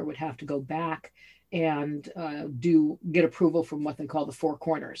governor would have to go back and get approval from what they call the four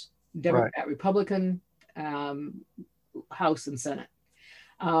corners, Democrat, Republican, House and Senate,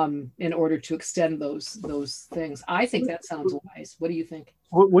 in order to extend those things. I think that sounds wise. What do you think?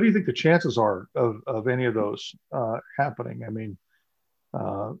 What do you think the chances are of any of those happening? I mean,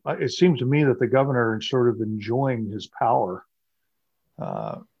 it seems to me that the governor is sort of enjoying his power.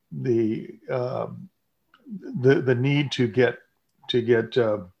 The need to get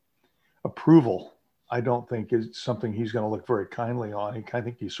approval, I don't think is something he's going to look very kindly on. I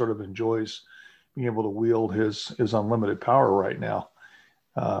think he sort of enjoys being able to wield his unlimited power right now.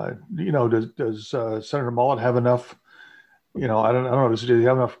 Does Senator Mullet have enough? I don't know. Does he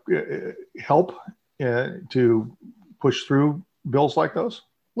have enough help to push through bills like those?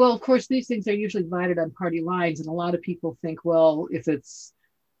 Well, of course, these things are usually divided on party lines, and a lot of people think, well, if it's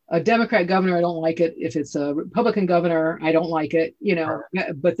a Democrat governor, I don't like it. If it's a Republican governor, I don't like it.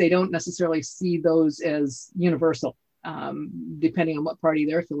 But they don't necessarily see those as universal, depending on what party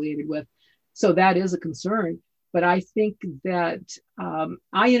they're affiliated with. So that is a concern. But I think that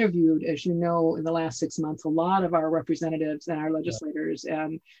I interviewed, as you know, in the last 6 months, a lot of our representatives and our legislators.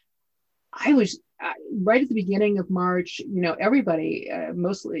 And I was right at the beginning of March, everybody,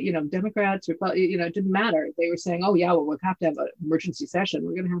 mostly, Democrats, Republicans, it didn't matter. They were saying, oh, yeah, well, we'll have to have an emergency session.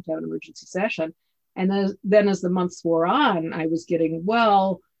 We're going to have an emergency session. And then as the months wore on, I was getting,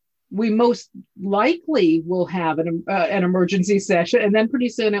 well, we most likely will have an emergency session. And then pretty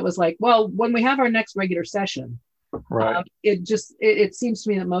soon it was like, well, when we have our next regular session, Right. It seems to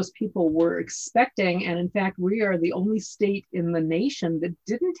me that most people were expecting, and in fact, we are the only state in the nation that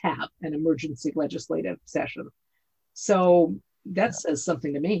didn't have an emergency legislative session. So that says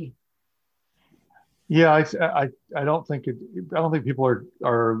something to me. Yeah, I don't think people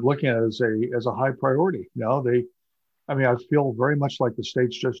are looking at it as a high priority. No, I mean, I feel very much like the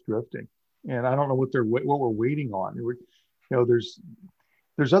state's just drifting, and I don't know what we're waiting on.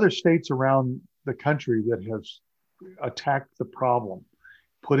 There's other states around the country that have attacked the problem,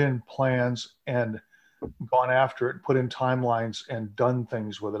 put in plans and gone after it, put in timelines and done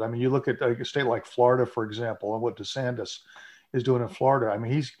things with it. I mean, you look at a state like Florida, for example, and what DeSantis is doing in Florida. I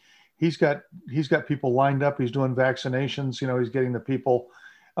mean, he's got people lined up. He's doing vaccinations. He's getting the people.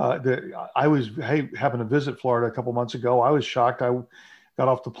 I was having to visit Florida a couple months ago. I was shocked. I got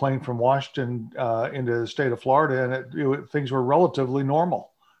off the plane from Washington into the state of Florida, and things were relatively normal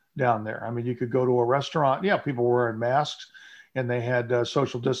down there. I mean, you could go to a restaurant. Yeah, people were wearing masks, and they had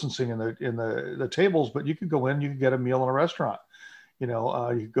social distancing in the tables. But you could go in, you could get a meal in a restaurant. You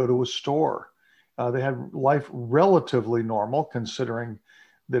could go to a store. They had life relatively normal, considering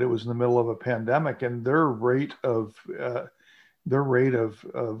that it was in the middle of a pandemic, and their rate of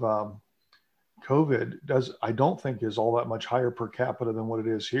COVID I don't think is all that much higher per capita than what it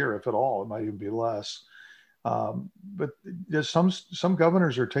is here, if at all. It might even be less. But there's some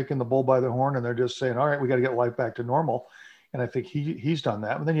governors are taking the bull by the horn, and they're just saying, all right, we got to get life back to normal. And I think he's done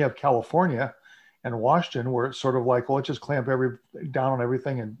that. But then you have California and Washington, where it's sort of like, well, let's just clamp down on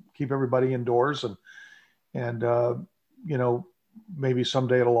everything and keep everybody indoors, and maybe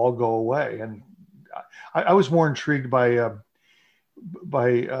someday it'll all go away. And I was more intrigued by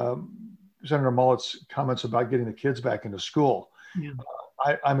Senator Mullet's comments about getting the kids back into school. Yeah.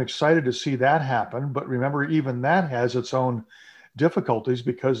 I'm excited to see that happen, but remember, even that has its own difficulties,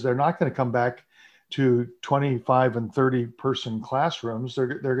 because they're not going to come back to 25 and 30 person classrooms. They're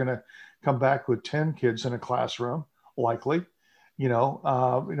going to come back with 10 kids in a classroom, likely.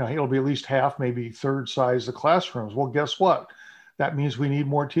 It'll be at least half, maybe third size the classrooms. Well, guess what? That means we need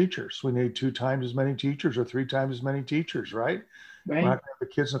more teachers. We need 2 times as many teachers or 3 times as many teachers, right? Right. We're not going to have the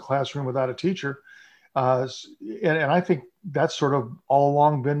kids in the classroom without a teacher. And I think that's sort of all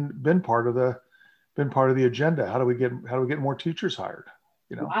along been part of the agenda. How do we get more teachers hired?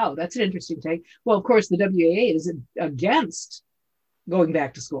 Wow, that's an interesting take. Well, of course, the WAA is against going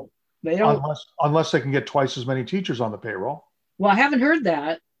back to school. They don't, unless they can get twice as many teachers on the payroll. Well, I haven't heard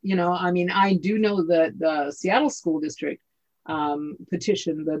that. I mean, I do know that the Seattle School District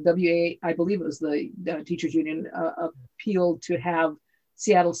petition, the WA, I believe it was the teachers union, appealed to have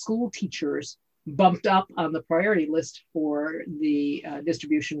Seattle school teachers bumped up on the priority list for the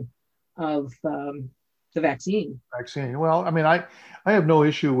distribution of the vaccine. Well, I mean, I have no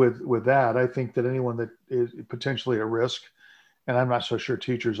issue with that. I think that anyone that is potentially at risk, and I'm not so sure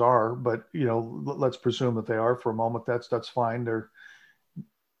teachers are, but let's presume that they are for a moment. That's fine. They're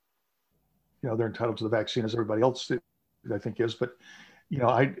entitled to the vaccine as everybody else, I think, is. But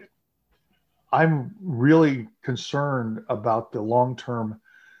I'm really concerned about the long-term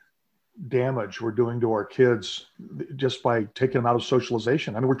damage we're doing to our kids just by taking them out of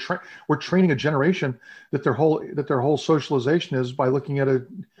socialization. I mean, we're training a generation that their whole socialization is by looking at a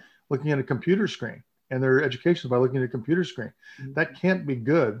computer screen, and their education is by looking at a computer screen. Mm-hmm. That can't be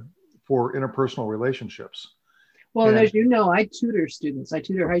good for interpersonal relationships. Well, and as you know, I tutor students. I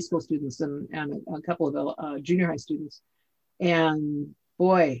tutor high school students and a couple of junior high students. And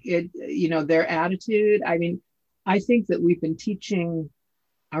boy, their attitude. I mean, I think that we've been teaching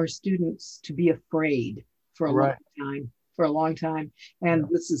our students to be afraid for a long time. And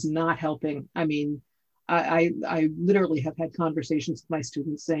this is not helping. I mean, I literally have had conversations with my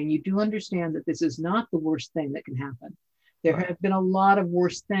students saying, you do understand that this is not the worst thing that can happen. There have been a lot of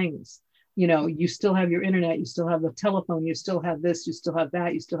worse things. You still have your internet, you still have the telephone, you still have this, you still have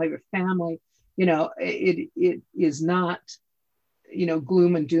that, you still have your family. It is not,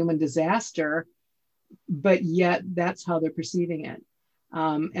 gloom and doom and disaster, but yet that's how they're perceiving it.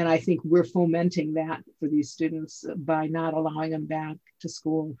 And I think we're fomenting that for these students by not allowing them back to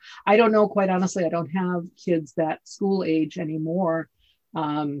school. I don't know, quite honestly, I don't have kids that school age anymore.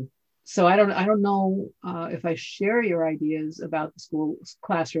 So I don't know if I share your ideas about the school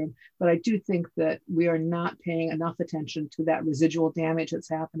classroom, but I do think that we are not paying enough attention to that residual damage that's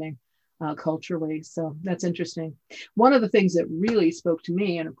happening culturally. So that's interesting. One of the things that really spoke to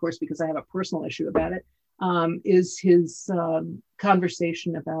me, and of course, because I have a personal issue about it, is his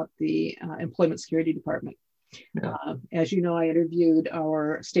conversation about the Employment Security Department. Yeah. As you know, I interviewed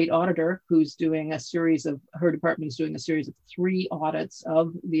our state auditor, who's doing a series of, her department is doing a series of 3 audits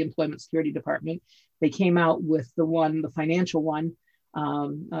of the Employment Security Department. They came out with the financial one,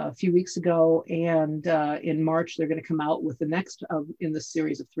 a few weeks ago. And in March, they're going to come out with the next in the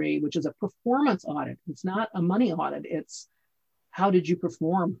series of 3, which is a performance audit. It's not a money audit. It's how did you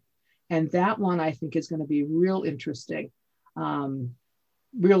perform? And that one, I think, is going to be real interesting.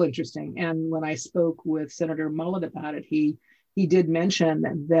 Real interesting. And when I spoke with Senator Mullet about it, he did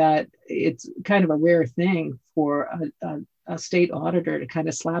mention that it's kind of a rare thing for a state auditor to kind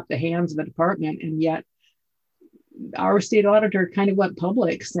of slap the hands of the department. And yet our state auditor kind of went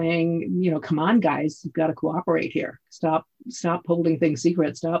public saying, you know, come on, guys, you've got to cooperate here. Stop holding things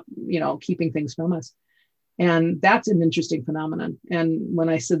secret. Stop, you know, keeping things from us. And that's an interesting phenomenon. And when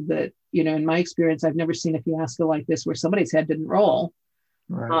I said that, you know, in my experience, I've never seen a fiasco like this where somebody's head didn't roll.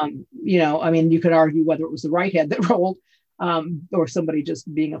 Right. You know, I mean, you could argue whether it was the right head that rolled or somebody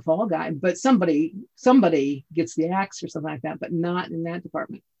just being a fall guy, but somebody gets the axe or something like that, but not in that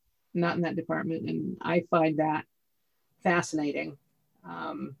department, not in that department. And I find that fascinating.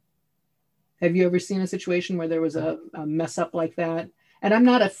 Have you ever seen a situation where there was a mess up like that? And I'm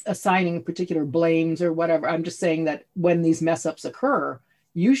not assigning particular blames or whatever. I'm just saying that when these mess ups occur,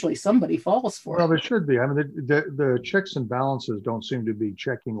 usually somebody falls for it. Well, there should be. I mean, the checks and balances don't seem to be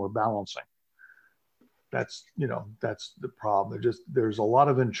checking or balancing. That's, you know, that's the problem. There's a lot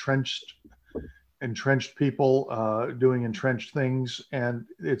of entrenched people doing entrenched things, and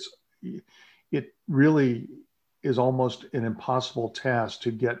it really is almost an impossible task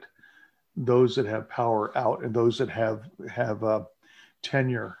to get those that have power out and those that have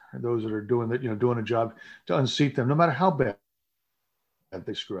tenure, and those that are doing that, you know, doing a job, to unseat them, no matter how bad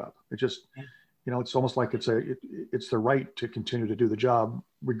they screw up. It just, you know, it's almost like it's the right to continue to do the job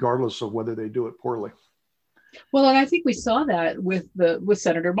regardless of whether they do it poorly. Well, and I think we saw that with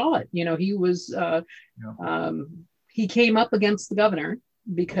Senator Mullet. You know, he was he came up against the governor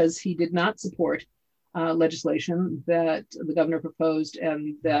because he did not support legislation that the governor proposed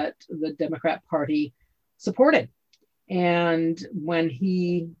and that the Democrat Party supported. And when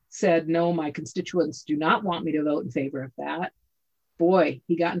he said, no, my constituents do not want me to vote in favor of that, boy,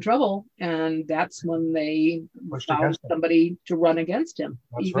 he got in trouble. And that's when they found somebody to run against him.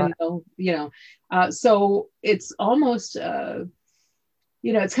 That's even right. Though, you know, so it's almost, you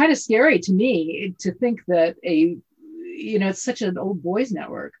know, it's kind of scary to me to think that you know, it's such an old boys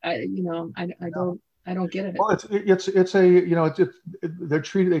network. I don't get it. Well, it's a, you know, they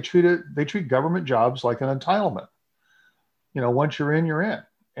treat government jobs like an entitlement. You know, once you're in,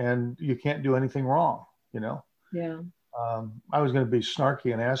 and you can't do anything wrong, you know? Yeah. I was going to be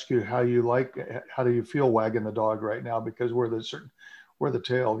snarky and ask you how do you feel wagging the dog right now? Because we're the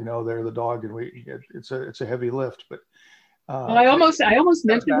tail, you know, they're the dog, and it's a heavy lift, but. Well, I almost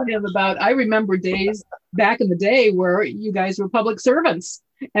mentioned to him about, I remember days back in the day where you guys were public servants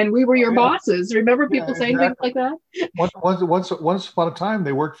and we were your bosses. Remember people saying things like that? Once upon a time,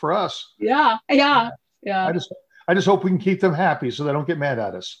 they worked for us. Yeah. I just hope we can keep them happy so they don't get mad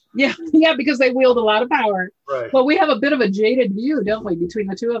at us. Yeah, because they wield a lot of power. Right. Well, we have a bit of a jaded view, don't we, between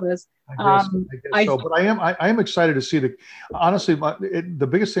the two of us? I guess so. But I am excited to see honestly, the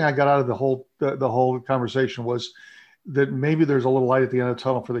biggest thing I got out of the whole conversation was that maybe there's a little light at the end of the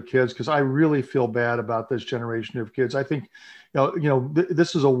tunnel for the kids, because I really feel bad about this generation of kids. I think,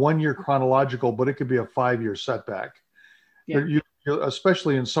 this is a 1-year chronological, but it could be a 5-year setback. Yeah.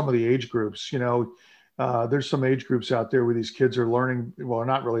 Especially in some of the age groups, there's some age groups out there where these kids are learning, well,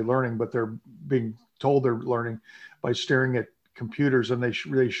 not really learning, but they're being told they're learning by staring at computers, and they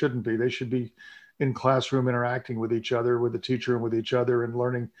shouldn't be. They should be in classroom interacting with each other, with the teacher and with each other, and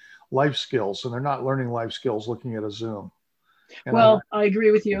learning life skills. And they're not learning life skills looking at a Zoom. And I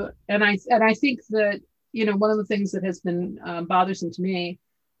agree with you. And I think that, one of the things that has been bothersome to me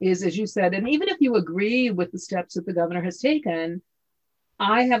is, as you said, and even if you agree with the steps that the governor has taken,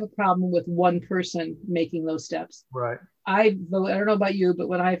 I have a problem with one person making those steps. Right. I vote, I don't know about you, but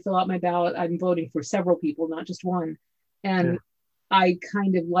when I fill out my ballot, I'm voting for several people, not just one. And I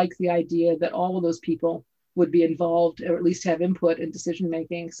kind of like the idea that all of those people would be involved or at least have input in decision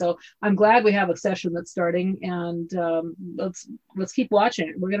making. So I'm glad we have a session that's starting, and let's keep watching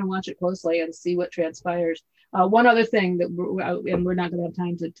it. We're going to watch it closely and see what transpires. One other thing that we're not going to have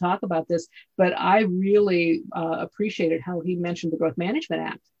time to talk about this, but I really appreciated how he mentioned the Growth Management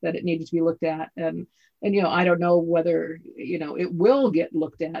Act, that it needed to be looked at. And I don't know whether, it will get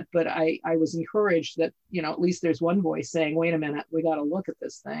looked at, but I was encouraged that, at least there's one voice saying, wait a minute, we got to look at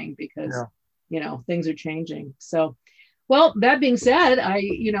this thing because, things are changing. So, well, that being said,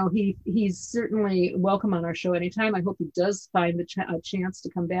 he's certainly welcome on our show anytime. I hope he does find a chance to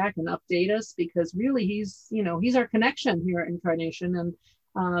come back and update us, because really he's our connection here at Incarnation. And,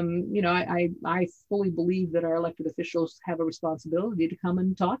 I fully believe that our elected officials have a responsibility to come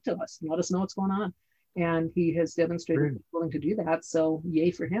and talk to us and let us know what's going on. And he has demonstrated he's willing to do that. So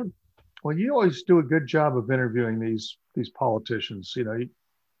yay for him. Well, you always do a good job of interviewing these politicians.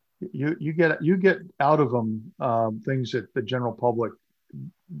 You get out of them things that the general public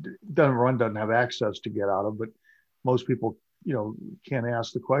doesn't have access to get out of, but most people can't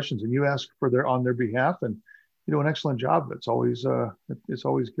ask the questions, and you ask on their behalf, and you do an excellent job. It's always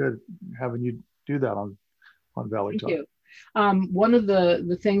good having you do that on Valley Talk. Thank you. One of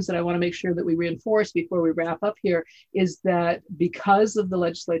the things that I want to make sure that we reinforce before we wrap up here is that because of the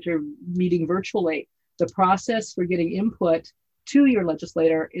legislature meeting virtually, the process for getting input to your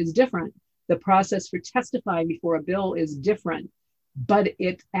legislator is different. The process for testifying before a bill is different, but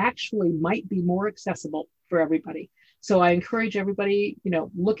it actually might be more accessible for everybody. So I encourage everybody,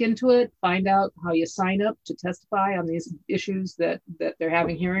 look into it, find out how you sign up to testify on these issues that they're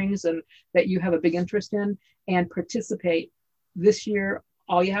having hearings and that you have a big interest in, and participate. This year,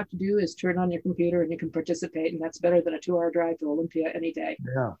 all you have to do is turn on your computer and you can participate, and that's better than a 2-hour drive to Olympia any day.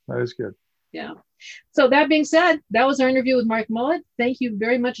 Yeah, that is good. Yeah. So that being said, that was our interview with Mark Mullet. Thank you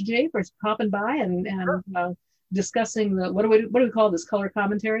very much, Jay, for popping by and discussing what do we call this, color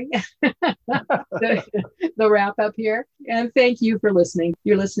commentary, the wrap up here. And thank you for listening.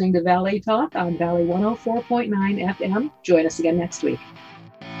 You're listening to Valley Talk on Valley 104.9 FM. Join us again next week.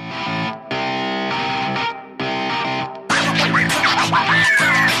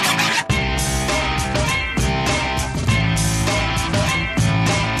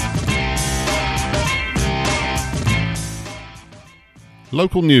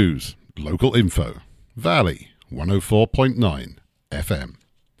 Local news, local info. Valley 104.9 FM.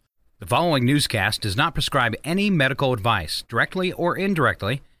 The following newscast does not prescribe any medical advice, directly or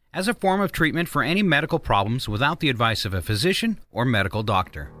indirectly, as a form of treatment for any medical problems without the advice of a physician or medical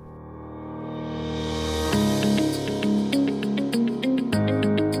doctor.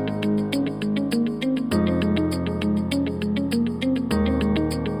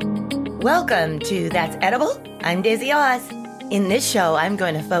 Welcome to That's Edible. I'm Daisy Oz. In this show, I'm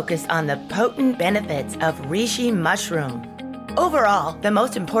going to focus on the potent benefits of reishi mushroom. Overall, the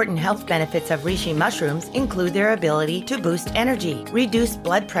most important health benefits of reishi mushrooms include their ability to boost energy, reduce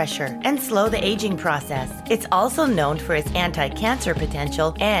blood pressure, and slow the aging process. It's also known for its anti-cancer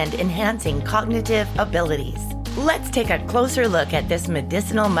potential and enhancing cognitive abilities. Let's take a closer look at this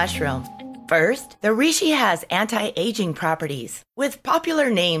medicinal mushroom. First, the reishi has anti-aging properties. With popular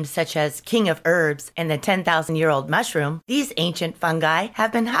names such as King of Herbs and the 10,000-year-old mushroom, these ancient fungi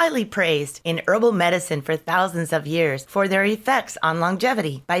have been highly praised in herbal medicine for thousands of years for their effects on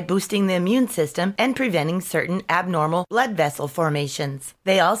longevity by boosting the immune system and preventing certain abnormal blood vessel formations.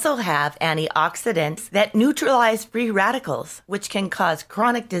 They also have antioxidants that neutralize free radicals, which can cause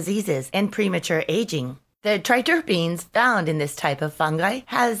chronic diseases and premature aging. The triterpenes found in this type of fungi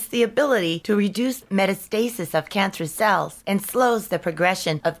has the ability to reduce metastasis of cancerous cells and slows the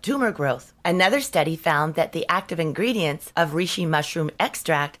progression of tumor growth. Another study found that the active ingredients of reishi mushroom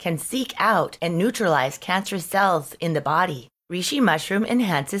extract can seek out and neutralize cancerous cells in the body. Reishi mushroom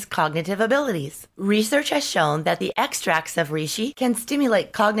enhances cognitive abilities. Research has shown that the extracts of reishi can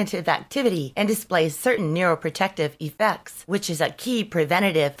stimulate cognitive activity and display certain neuroprotective effects, which is a key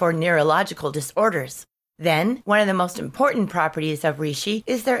preventative for neurological disorders. Then, one of the most important properties of reishi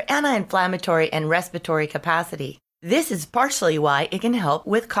is their anti-inflammatory and respiratory capacity. This is partially why it can help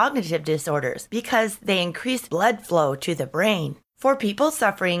with cognitive disorders, because they increase blood flow to the brain. For people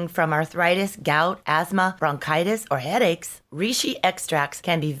suffering from arthritis, gout, asthma, bronchitis, or headaches, reishi extracts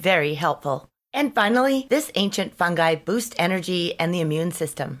can be very helpful. And finally, this ancient fungi boosts energy and the immune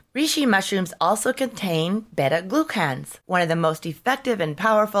system. Reishi mushrooms also contain beta-glucans, one of the most effective and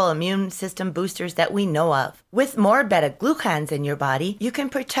powerful immune system boosters that we know of. With more beta-glucans in your body, you can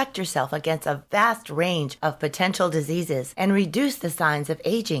protect yourself against a vast range of potential diseases and reduce the signs of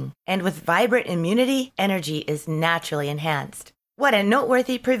aging. And with vibrant immunity, energy is naturally enhanced. What a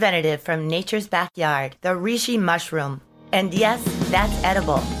noteworthy preventative from nature's backyard, the reishi mushroom. And yes, that's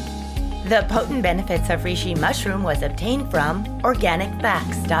edible. The potent benefits of reishi mushroom was obtained from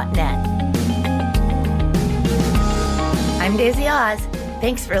organicfacts.net. I'm Daisy Oz.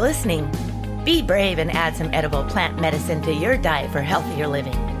 Thanks for listening. Be brave and add some edible plant medicine to your diet for healthier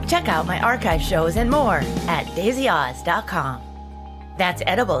living. Check out my archive shows and more at daisyoz.com. That's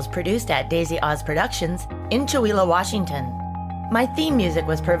Edibles, produced at Daisy Oz Productions in Chewelah, Washington. My theme music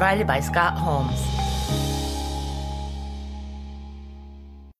was provided by Scott Holmes.